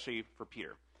 especially for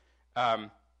Peter.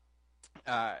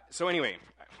 So anyway,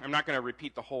 I'm not going to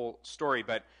repeat the whole story,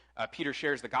 but Peter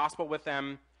shares the gospel with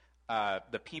them.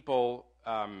 The people,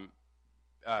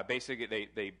 basically,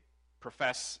 they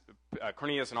profess,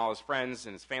 Cornelius and all his friends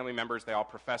and his family members, they all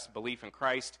profess belief in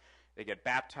Christ. They get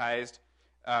baptized.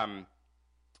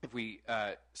 If we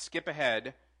skip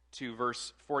ahead to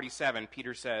verse 47,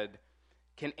 Peter said,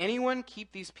 "Can anyone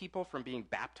keep these people from being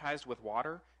baptized with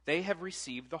water? They have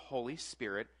received the Holy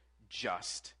Spirit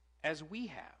just as we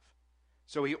have."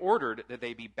 So he ordered that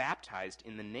they be baptized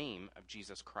in the name of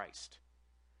Jesus Christ.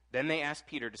 Then they asked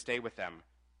Peter to stay with them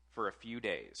for a few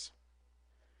days.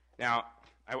 Now,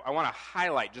 I want to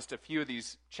highlight just a few of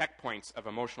these checkpoints of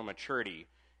emotional maturity.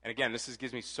 And again, this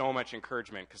gives me so much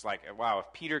encouragement because, wow,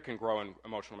 if Peter can grow in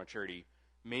emotional maturity,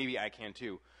 maybe I can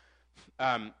too.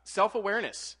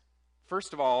 Self-awareness.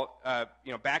 First of all,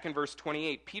 back in verse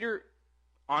 28, Peter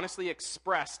honestly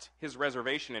expressed his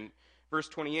reservation. In verse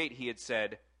 28, he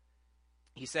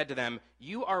said to them,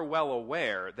 "You are well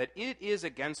aware that it is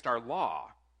against our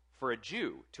law for a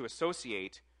Jew to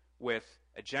associate with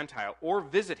a Gentile or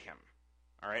visit him."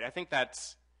 All right, I think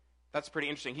that's pretty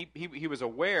interesting. He was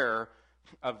aware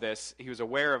of this. He was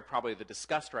aware of probably the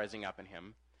disgust rising up in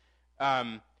him.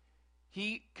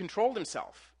 He controlled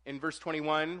himself. In verse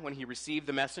 21, when he received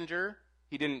the messenger,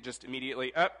 he didn't just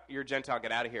immediately, "You're a Gentile,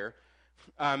 get out of here."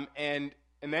 And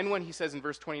then when he says in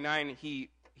verse 29, he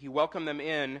welcomed them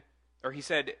in, or he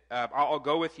said, "I'll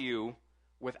go with you,"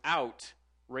 without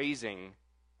raising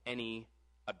any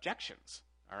objections.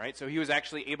 All right, so he was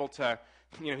actually able to,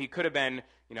 he could have been,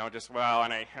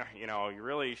 you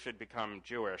really should become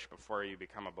Jewish before you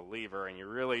become a believer, and you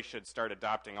really should start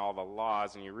adopting all the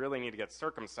laws, and you really need to get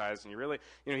circumcised, and you really,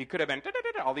 he could have been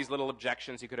all these little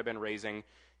objections he could have been raising.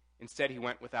 Instead,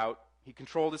 he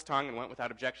controlled his tongue and went without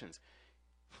objections.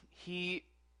 He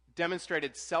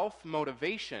demonstrated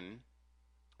self-motivation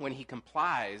when he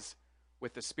complies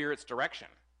with the Spirit's direction.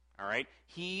 All right,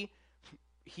 he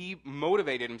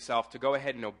motivated himself to go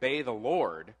ahead and obey the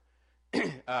Lord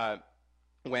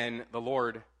when the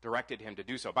Lord directed him to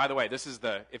do so. By the way, this is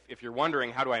if you're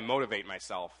wondering how do I motivate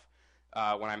myself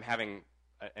when I'm having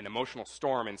an emotional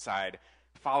storm inside,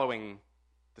 following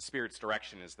the Spirit's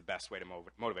direction is the best way to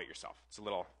motivate yourself. It's a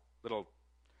little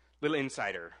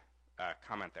insider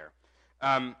comment there.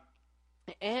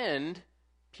 And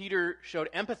Peter showed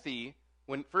empathy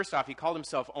when, first off, he called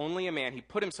himself only a man. He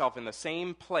put himself in the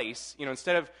same place,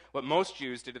 instead of what most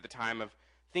Jews did at the time of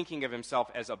thinking of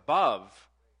himself as above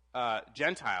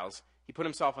Gentiles, he put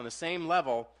himself on the same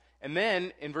level. And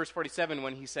then in verse 47,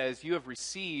 when he says, "You have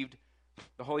received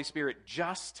the Holy Spirit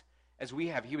just as we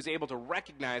have," he was able to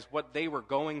recognize what they were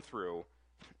going through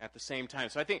at the same time.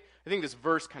 So I think this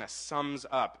verse kind of sums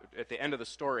up at the end of the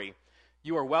story.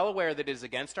 "You are well aware that it is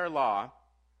against our law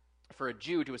for a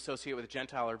Jew to associate with a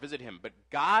Gentile or visit him, but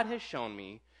God has shown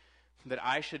me that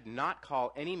I should not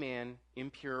call any man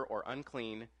impure or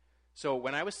unclean. So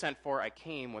when I was sent for, I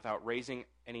came without raising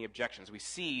any objections." We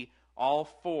see all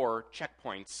four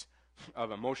checkpoints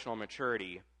of emotional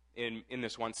maturity in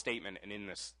this one statement and in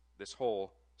this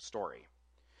whole story.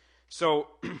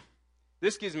 So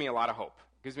this gives me a lot of hope.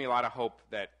 It gives me a lot of hope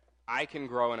that I can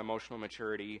grow in emotional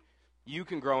maturity. You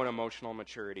can grow in emotional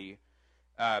maturity.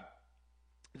 I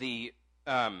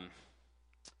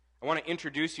want to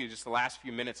introduce you, just the last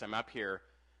few minutes I'm up here,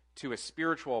 to a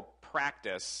spiritual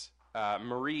practice.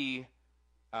 Marie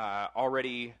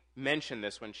already mentioned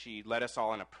this when she led us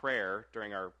all in a prayer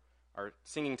during our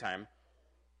singing time.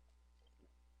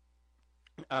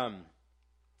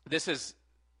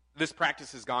 This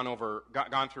practice has gone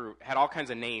through, had all kinds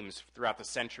of names throughout the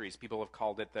centuries. People have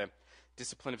called it the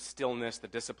discipline of stillness, the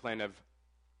discipline of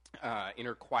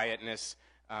inner quietness.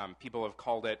 People have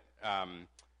called it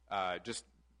just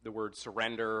the word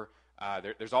surrender.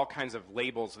 There's all kinds of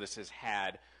labels this has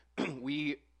had.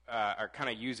 We are kind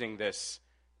of using this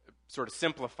sort of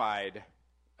simplified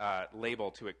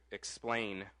label to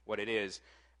explain what it is.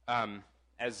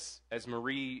 As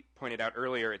Marie pointed out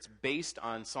earlier, it's based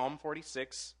on Psalm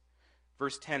 46,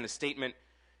 verse 10, the statement,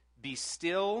 "Be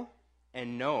still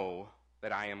and know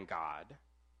that I am God."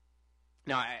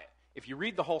 Now, if you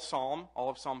read the whole psalm, all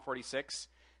of Psalm 46,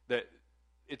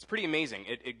 it's pretty amazing.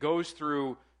 It goes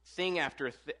through thing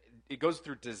after it goes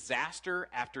through disaster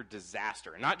after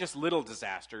disaster. Not just little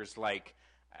disasters like,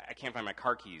 I can't find my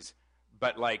car keys,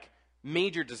 but like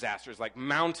major disasters like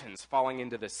mountains falling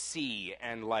into the sea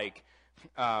and like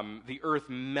the earth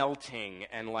melting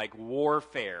and like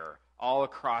warfare all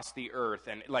across the earth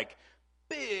and like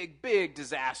big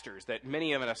disasters that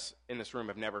many of us in this room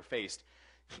have never faced.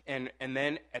 And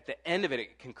then at the end of it,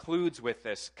 it concludes with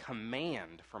this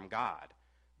command from God: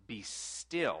 be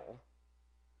still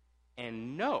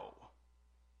and know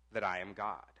that I am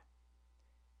God.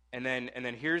 And then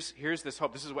here's this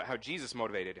hope. This is how Jesus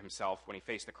motivated himself when he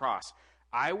faced the cross.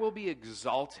 I will be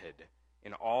exalted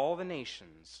in all the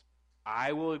nations.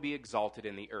 I will be exalted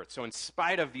in the earth. So in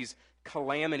spite of these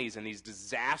calamities and these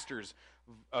disasters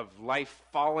of life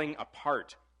falling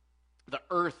apart, the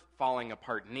earth falling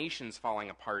apart, nations falling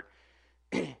apart,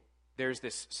 there's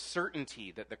this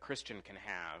certainty that the Christian can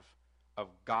have of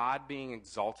God being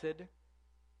exalted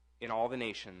in all the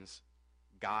nations,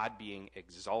 God being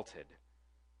exalted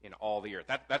in all the earth.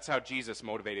 That's how Jesus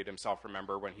motivated himself,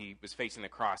 remember, when he was facing the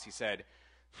cross. He said,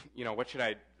 what should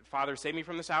I, Father, save me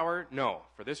from this hour? No,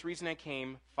 for this reason I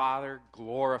came, Father,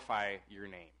 glorify your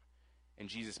name. And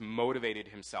Jesus motivated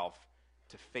himself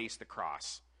to face the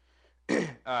cross.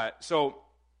 So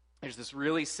there's this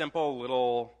really simple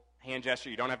little hand gesture.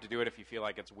 You don't have to do it if you feel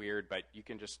like it's weird, but you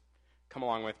can just come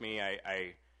along with me.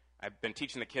 I've been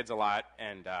teaching the kids a lot,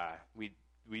 and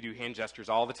we do hand gestures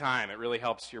all the time. It really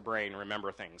helps your brain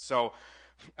remember things. So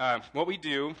what we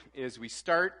do is we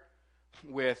start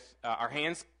with our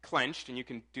hands clenched, and you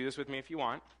can do this with me if you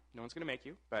want. No one's going to make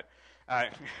you, but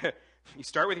you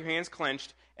start with your hands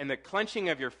clenched, and the clenching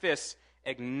of your fists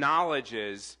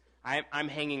acknowledges I'm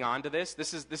hanging on to this.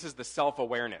 This is the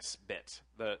self-awareness bit,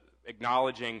 the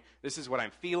acknowledging this is what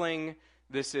I'm feeling.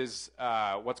 This is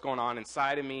what's going on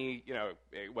inside of me.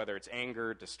 Whether it's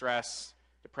anger, distress,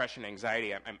 depression,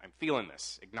 anxiety. I'm feeling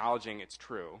this, acknowledging it's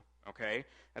true. Okay,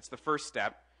 that's the first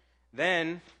step.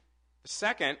 Then the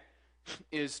second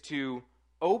is to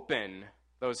open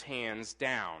those hands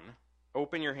down.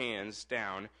 Open your hands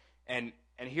down, and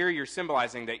here you're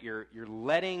symbolizing that you're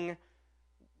letting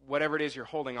whatever it is you're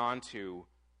holding on to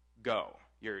go.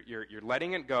 You're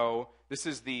letting it go. This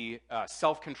is the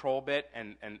self-control bit,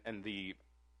 and the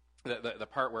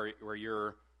part where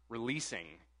you're releasing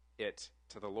it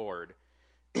to the Lord.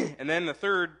 And then the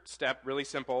third step, really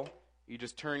simple. You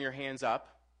just turn your hands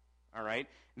up. All right.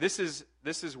 This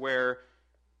is where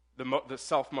the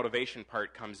self-motivation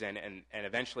part comes in, and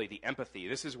eventually the empathy.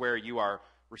 This is where you are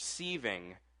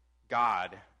receiving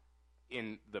God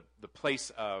in the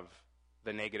place of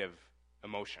the negative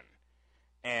emotion.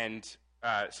 And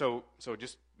so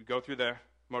just go through the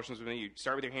motions with me. You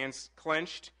start with your hands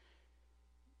clenched.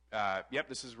 Yep,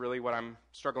 this is really what I'm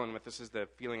struggling with. This is the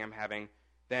feeling I'm having.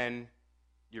 Then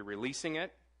you're releasing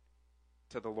it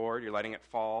to the Lord. You're letting it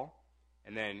fall.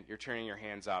 And then you're turning your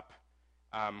hands up.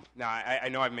 Now, I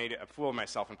know I've made a fool of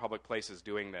myself in public places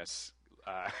doing this.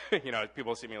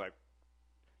 People see me like,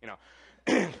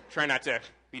 try not to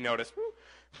be noticed.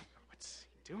 What's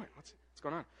he doing? What's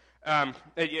going on?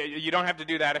 You don't have to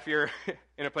do that if you're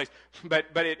in a place, but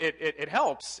it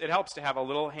helps. It helps to have a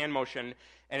little hand motion,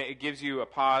 and it gives you a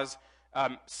pause.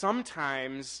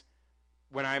 Sometimes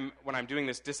when I'm doing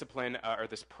this discipline or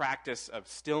this practice of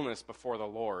stillness before the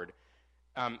Lord,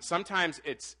 sometimes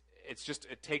it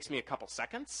takes me a couple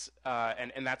seconds,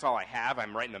 and that's all I have.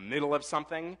 I'm right in the middle of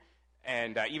something,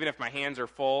 and even if my hands are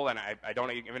full and I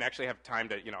don't even actually have time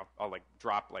to, I'll like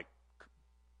drop like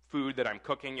food that I'm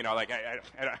cooking, I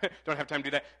don't have time to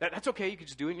do that. That's okay. You can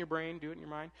just do it in your brain, do it in your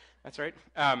mind. That's right.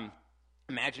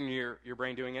 Imagine your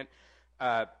brain doing it.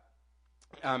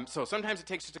 So sometimes it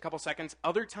takes just a couple seconds.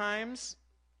 Other times,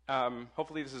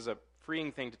 hopefully this is a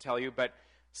freeing thing to tell you, but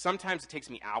sometimes it takes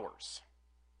me hours.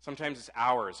 Sometimes it's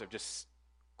hours of just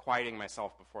quieting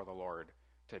myself before the Lord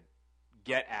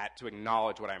to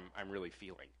acknowledge what I'm really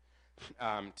feeling,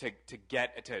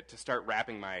 to start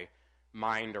wrapping my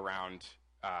mind around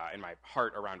and my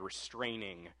heart around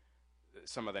restraining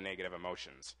some of the negative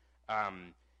emotions.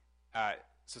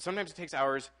 So sometimes it takes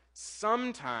hours.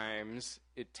 Sometimes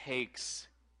it takes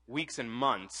weeks and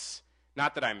months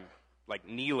not that I'm like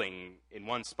kneeling in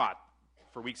one spot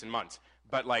for weeks and months,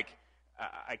 but like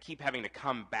I keep having to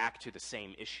come back to the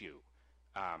same issue.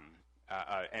 And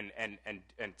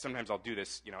sometimes I'll do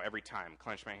this, every time,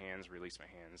 clench my hands, release my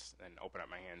hands, then open up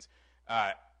my hands.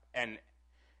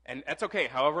 And that's okay,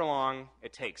 however long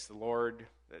it takes. The Lord,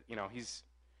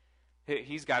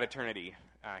 He's got eternity.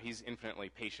 He's infinitely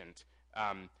patient.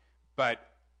 But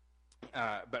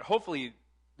hopefully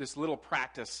this little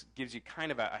practice gives you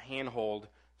kind of a handhold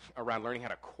around learning how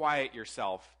to quiet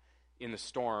yourself in the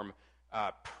storm,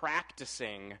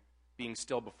 practicing being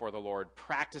still before the Lord,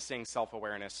 practicing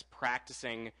self-awareness,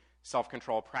 practicing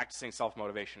self-control, practicing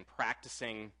self-motivation,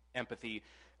 practicing empathy.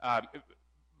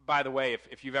 By the way,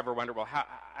 if you've ever wondered, well,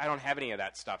 I don't have any of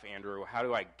that stuff, Andrew. How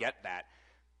do I get that?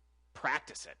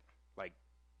 Practice it. Like,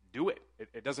 do it.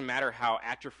 It doesn't matter how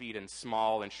atrophied and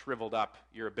small and shriveled up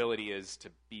your ability is to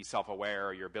be self-aware,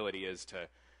 or your ability is to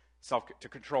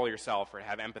control yourself or to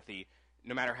have empathy.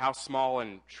 No matter how small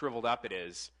and shriveled up it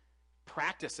is,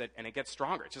 practice it and it gets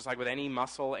stronger. It's just like with any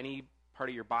muscle, any part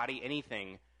of your body,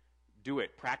 anything. Do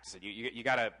it. Practice it. You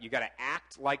gotta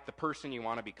act like the person you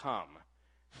want to become.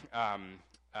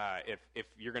 If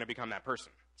you're going to become that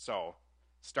person. So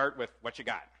start with what you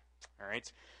got. All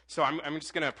right. So I'm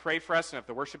just going to pray for us, and if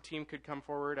the worship team could come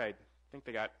forward, I think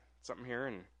they got something here.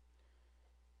 And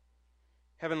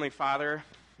Heavenly Father,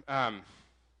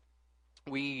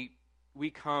 we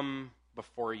come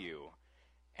before you,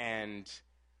 and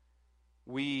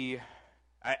I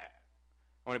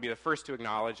want to be the first to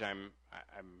acknowledge I'm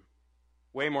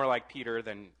way more like Peter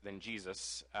than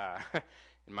Jesus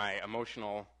in my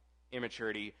emotional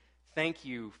immaturity. Thank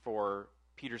you for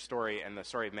Peter's story and the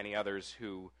story of many others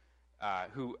who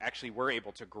actually were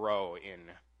able to grow in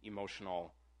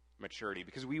emotional maturity,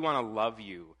 because we want to love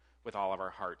you with all of our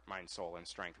heart, mind, soul, and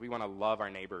strength. We want to love our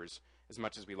neighbors as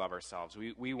much as we love ourselves.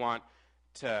 We want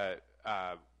to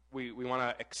we want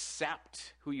to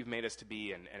accept who you've made us to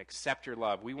be and accept your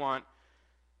love. We want,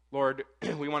 Lord,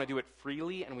 we want to do it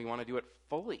freely, and we want to do it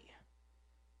fully.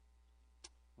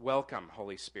 Welcome,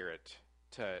 Holy Spirit,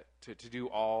 to do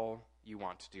all you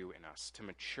want to do in us, to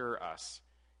mature us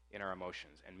in our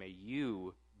emotions, and may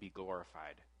you be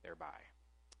glorified thereby.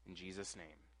 In Jesus' name,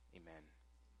 amen.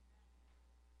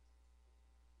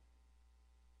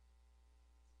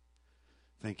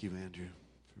 Thank you, Andrew,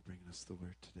 for bringing us the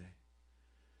word today.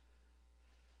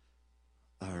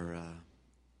 Our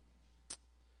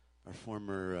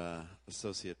former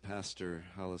associate pastor,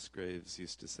 Hollis Graves,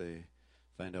 used to say,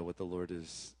 find out what the Lord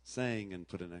is saying and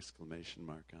put an exclamation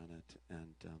mark on it.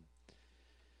 And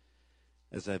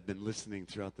as I've been listening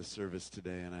throughout the service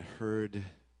today, and I heard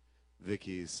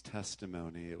Vicky's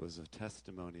testimony, it was a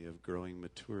testimony of growing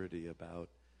maturity about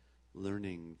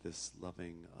learning this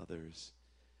loving others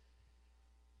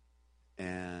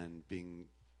and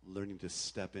learning to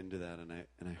step into that. And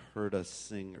I heard us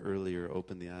sing earlier,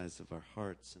 open the eyes of our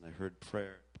hearts, and I heard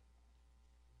prayer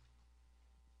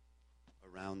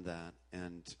around that.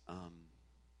 And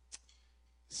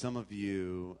some of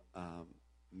you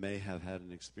may have had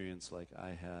an experience like I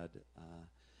had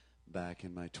back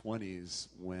in my 20s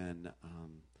when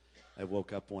I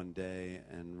woke up one day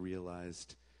and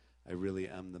realized I really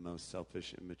am the most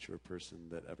selfish, immature person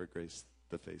that ever graced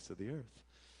the face of the earth.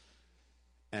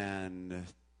 And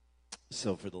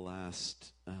so for the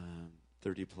last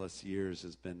 30 plus years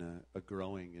has been a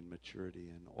growing in maturity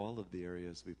in all of the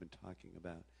areas we've been talking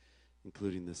about,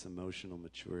 including this emotional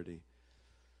maturity.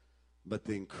 But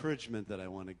the encouragement that I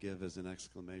want to give as an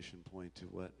exclamation point to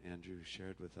what Andrew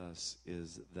shared with us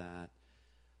is that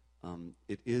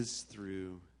it is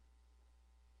through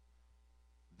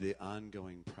the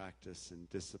ongoing practice and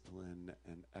discipline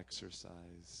and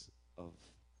exercise of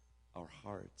our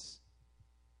hearts,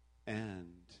 and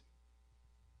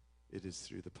it is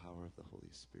through the power of the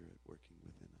Holy Spirit working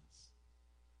within us.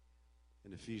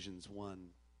 In Ephesians 1,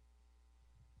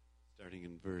 starting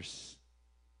in verse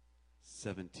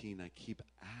 17, I keep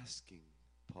asking,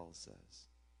 Paul says,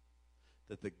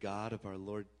 that the God of our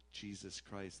Lord Jesus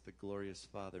Christ, the glorious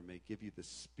Father, may give you the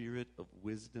spirit of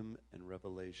wisdom and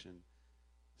revelation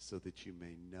so that you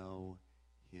may know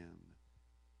him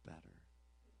better.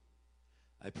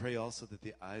 I pray also that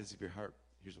the eyes of your heart,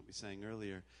 here's what we sang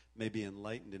earlier, may be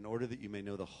enlightened, in order that you may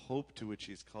know the hope to which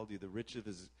he has called you, the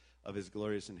riches of his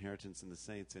glorious inheritance in the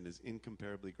saints, and his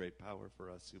incomparably great power for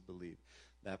us who believe.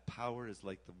 That power is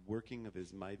like the working of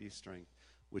his mighty strength,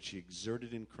 which he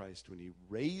exerted in Christ when he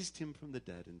raised him from the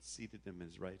dead and seated him at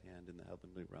his right hand in the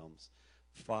heavenly realms,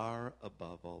 far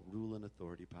above all rule and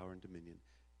authority, power and dominion,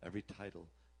 every title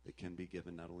that can be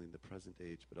given, not only in the present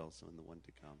age, but also in the one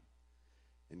to come.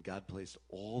 And God placed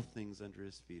all things under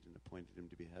his feet and appointed him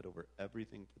to be head over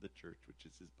everything for the church, which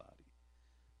is his body,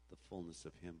 the fullness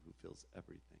of him who fills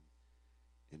everything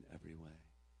in every way.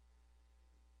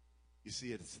 You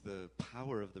see, it's the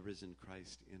power of the risen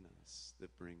Christ in us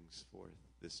that brings forth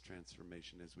this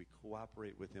transformation as we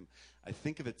cooperate with him. I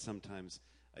think of it sometimes.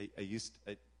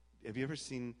 Have you ever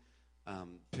seen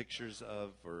pictures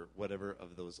of, or whatever,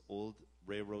 of those old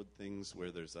railroad things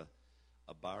where there's a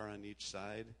bar on each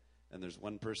side, and there's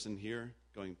one person here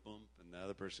going boom, and the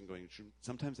other person going shoom?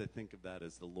 Sometimes I think of that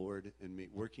as the Lord and me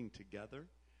working together,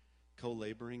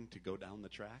 co-laboring to go down the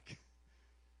track.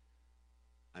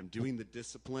 I'm doing the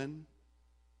discipline,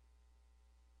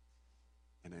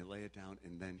 and I lay it down,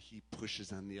 and then he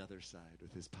pushes on the other side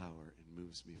with his power and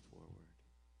moves me forward.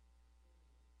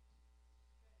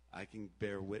 I can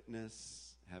bear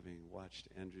witness, having watched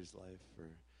Andrew's life for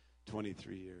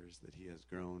 23 years, that he has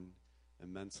grown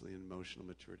immensely in emotional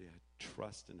maturity. I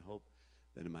trust and hope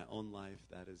that in my own life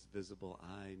that is visible.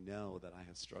 I know that I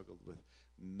have struggled with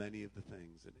many of the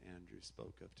things that Andrew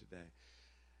spoke of today.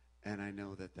 And I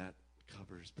know that that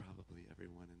covers probably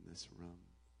everyone in this room.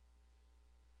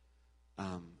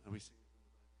 Are we singing?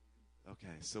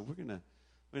 Okay, so we're gonna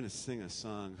sing a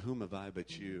song, Whom Have I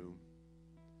But You?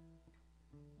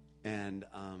 And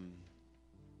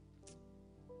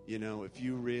if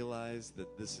you realize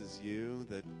that this is you,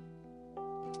 that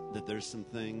there's some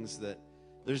things that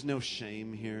there's no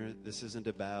shame here. This isn't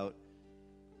about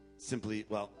simply,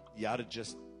 you ought to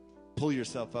just pull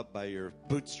yourself up by your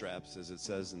bootstraps, as it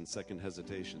says in Second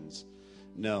Hesitations.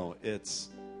 No, it's,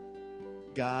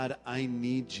 God, I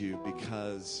need you,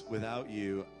 because without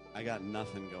you, I got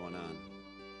nothing going on.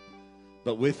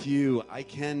 But with you, I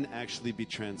can actually be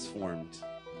transformed.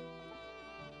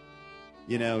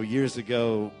 Years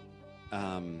ago,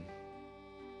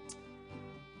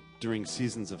 during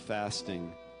seasons of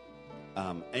fasting,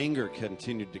 anger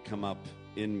continued to come up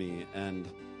in me, and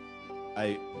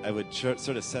I would sort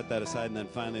of set that aside, and then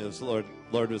finally the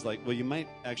Lord was like, well, you might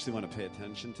actually want to pay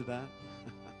attention to that.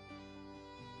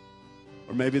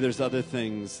 Or maybe there's other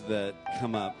things that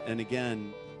come up. And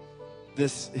again,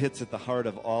 this hits at the heart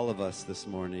of all of us this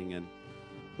morning, and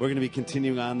we're going to be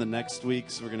continuing on the next week.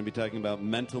 So we're going to be talking about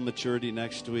mental maturity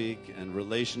next week, and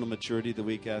relational maturity the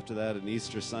week after that, and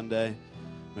Easter Sunday.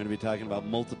 We're going to be talking about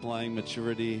multiplying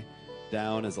maturity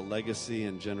down as a legacy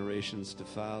and generations to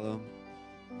follow.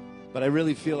 But I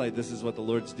really feel like this is what the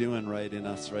Lord's doing right in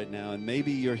us right now. And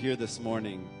maybe you're here this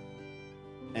morning,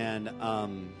 and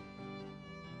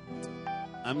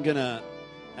I'm going to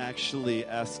actually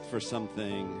ask for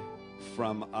something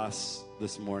from us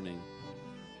this morning.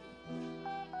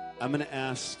 I'm going to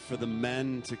ask for the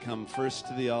men to come first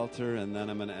to the altar, and then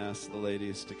I'm going to ask the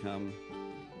ladies to come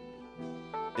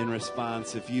in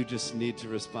response. If you just need to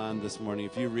respond this morning,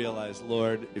 if you realize,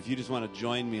 Lord, if you just want to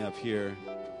join me up here,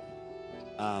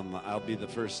 I'll be the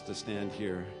first to stand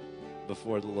here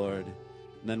before the Lord.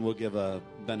 And then we'll give a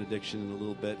benediction in a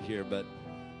little bit here. But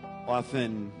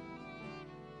often,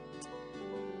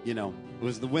 it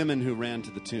was the women who ran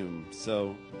to the tomb.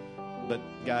 So, but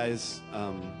guys,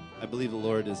 I believe the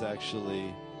Lord is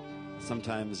actually,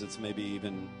 sometimes it's maybe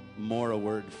even more a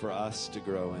word for us to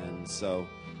grow in. So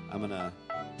I'm going to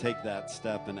take that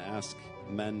step and ask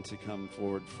men to come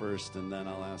forward first, and then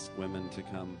I'll ask women to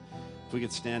come. If we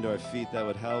could stand to our feet, that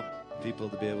would help people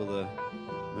to be able to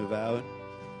move out.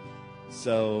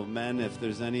 So men, if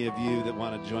there's any of you that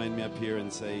want to join me up here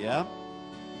and say, yeah,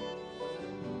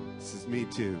 this is me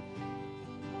too.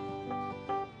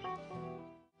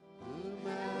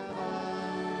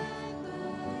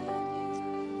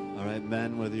 All right,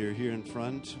 men, whether you're here in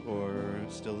front or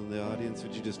still in the audience,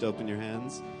 would you just open your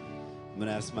hands? I'm going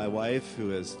to ask my wife, who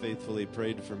has faithfully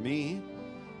prayed for me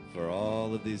for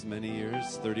all of these many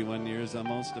years, 31 years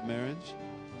almost of marriage.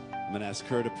 I'm going to ask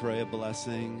her to pray a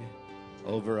blessing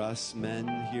over us men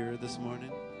here this morning.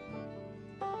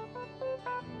 Oh,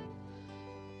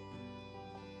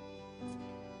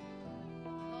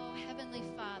 Heavenly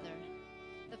Father,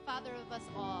 the Father of us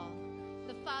all,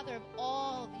 the Father of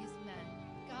all these men,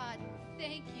 God,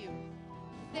 thank you.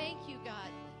 Thank you,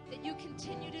 God, that you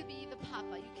continue to be the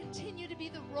Papa. You continue to be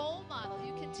the role model.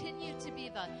 You continue to be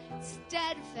the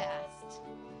steadfast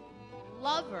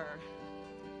lover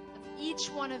of each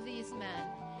one of these men.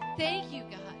 Thank you,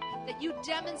 God, that you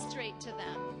demonstrate to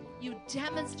them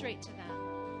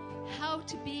how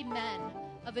to be men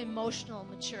of emotional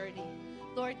maturity.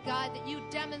 Lord God, that you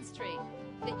demonstrate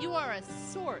that you are a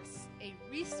source, a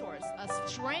resource, a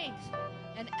strength,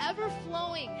 an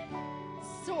ever-flowing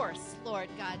source, Lord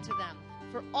God, to them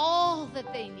for all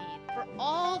that they need,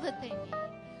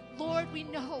 Lord, we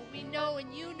know,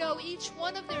 and you know each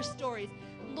one of their stories.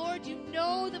 Lord, you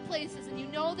know the places and you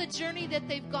know the journey that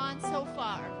they've gone so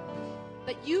far.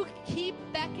 But you keep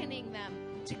beckoning them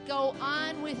to go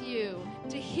on with you,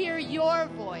 to hear your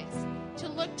voice, to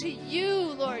look to you,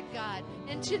 Lord God,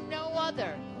 and to no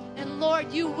other. And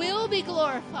Lord, you will be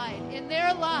glorified in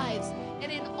their lives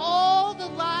and in all the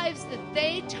lives that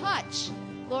they touch,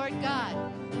 Lord God,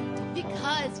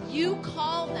 because you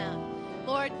call them,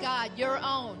 Lord God, your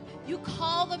own. You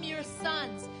call them your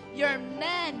sons, your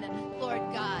men, Lord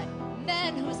God,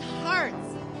 men whose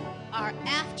hearts are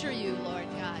after you, Lord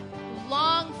God, who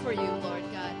long for you, Lord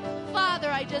God. Father,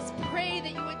 I just pray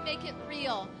that you would make it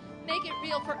real. Make it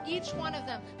real for each one of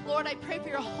them. Lord, I pray for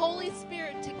your Holy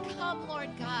Spirit to come, Lord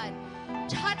God.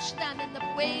 Touch them in the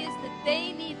ways that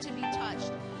they need to be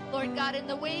touched. Lord God, in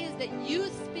the ways that you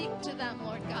speak to them,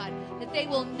 Lord God, that they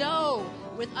will know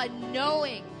with a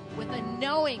knowing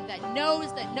that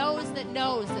knows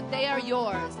that they are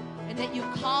yours, and that you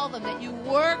call them, that you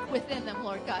work within them,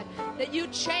 Lord God, that you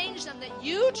change them, that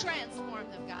you transform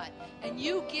them, God, and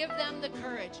you give them the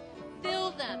courage.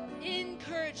 Fill them,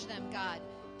 encourage them, God,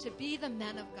 to be the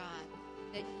men of God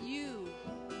that you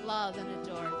love and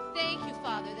adore. Thank you,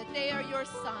 Father, that they are your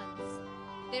sons.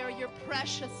 They are your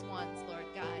precious ones, Lord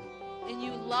God, and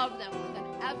you love them with an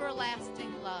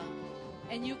everlasting love,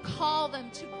 and you call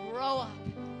them to grow up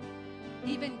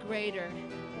even greater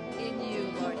in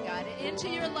you, Lord God, and into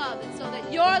your love, and so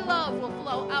that your love will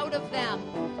flow out of them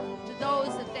to those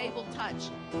that they will touch.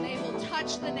 They will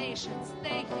touch the nations.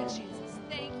 Thank you, Jesus.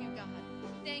 Thank you, God.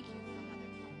 Thank you,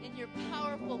 Father. In your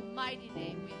powerful, mighty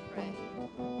name we pray.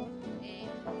 Amen.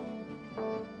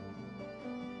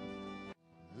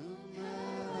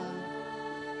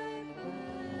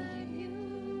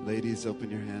 Ladies,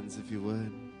 open your hands if you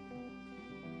would.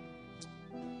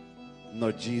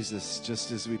 Lord Jesus,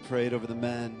 just as we prayed over the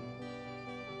men,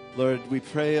 Lord, we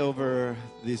pray over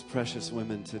these precious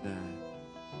women today.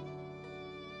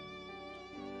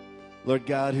 Lord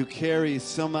God, who carry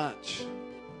so much,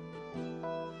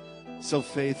 so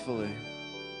faithfully.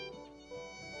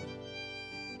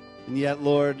 And yet,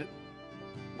 Lord,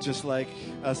 just like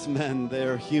us men,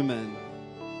 they're human.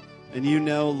 And you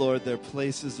know, Lord, their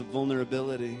places of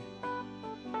vulnerability.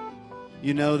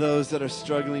 You know those that are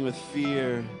struggling with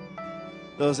fear,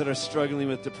 those that are struggling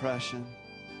with depression,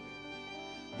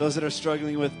 those that are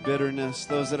struggling with bitterness,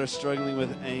 those that are struggling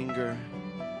with anger.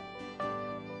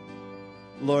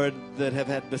 Lord, that have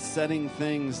had besetting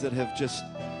things that have just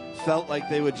felt like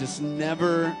they would just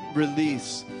never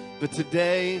release. But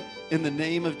today, in the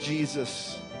name of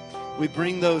Jesus, we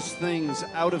bring those things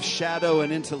out of shadow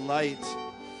and into light.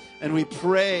 And we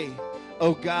pray,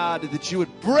 oh God, that you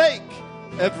would break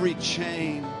every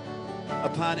chain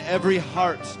upon every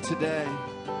heart today.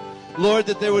 Lord,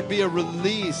 that there would be a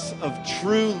release of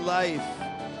true life,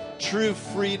 true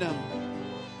freedom,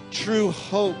 true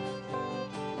hope,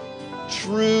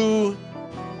 true,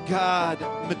 God,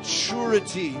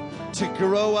 maturity to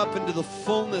grow up into the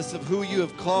fullness of who you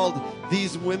have called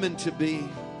these women to be.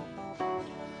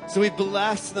 So we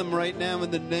bless them right now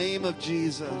in the name of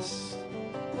Jesus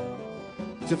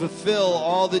to fulfill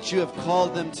all that you have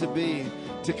called them to be,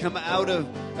 to come out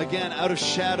of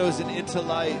shadows and into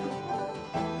light,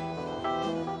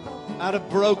 out of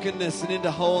brokenness and into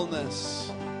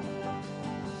wholeness,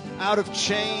 out of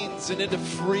chains and into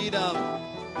freedom,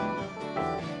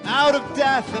 out of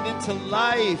death and into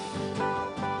life.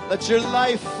 Let your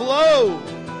life flow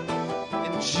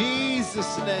in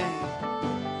Jesus' name.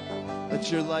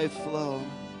 Let your life flow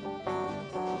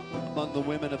among the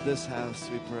women of this house,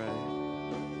 we pray.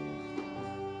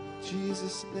 In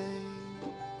Jesus' name,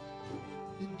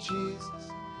 in Jesus'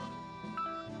 name.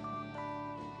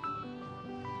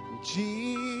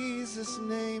 Jesus'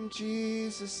 name,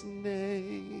 Jesus'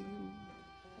 name.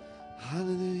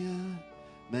 Hallelujah.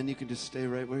 Men, you can just stay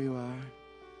right where you are.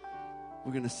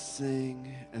 We're going to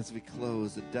sing as we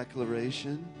close a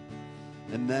declaration.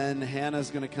 And then Hannah's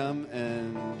going to come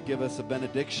and give us a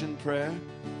benediction prayer.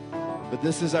 But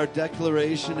this is our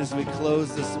declaration as we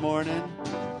close this morning.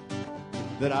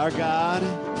 That our God,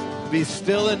 be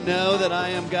still and know that I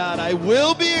am God. I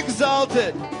will be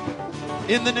exalted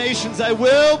in the nations. I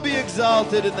will be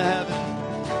exalted in the heavens.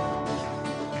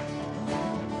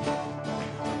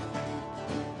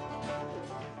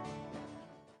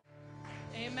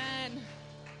 Amen.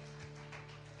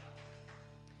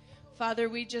 Father,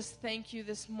 we just thank you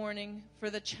this morning for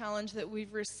the challenge that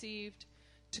we've received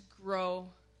to grow.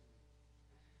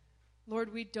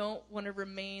 Lord, we don't want to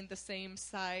remain the same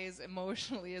size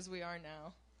emotionally as we are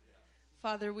now.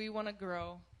 Father, we want to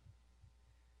grow.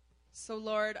 So,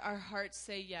 Lord, our hearts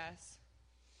say yes.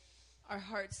 Our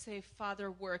hearts say,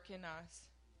 Father, work in us.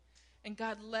 And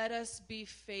God, let us be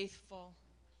faithful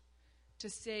to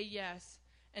say yes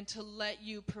and to let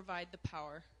you provide the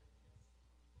power.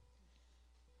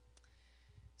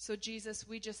 So Jesus,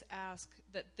 we just ask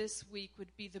that this week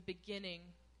would be the beginning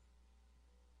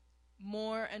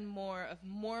more and more of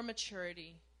more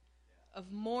maturity,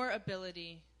 of more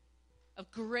ability,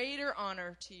 of greater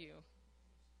honor to you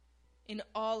in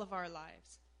all of our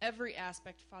lives. Every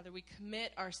aspect, Father, we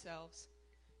commit ourselves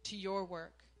to your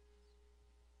work.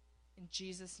 In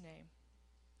Jesus' name,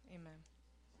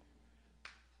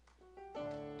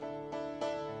 amen.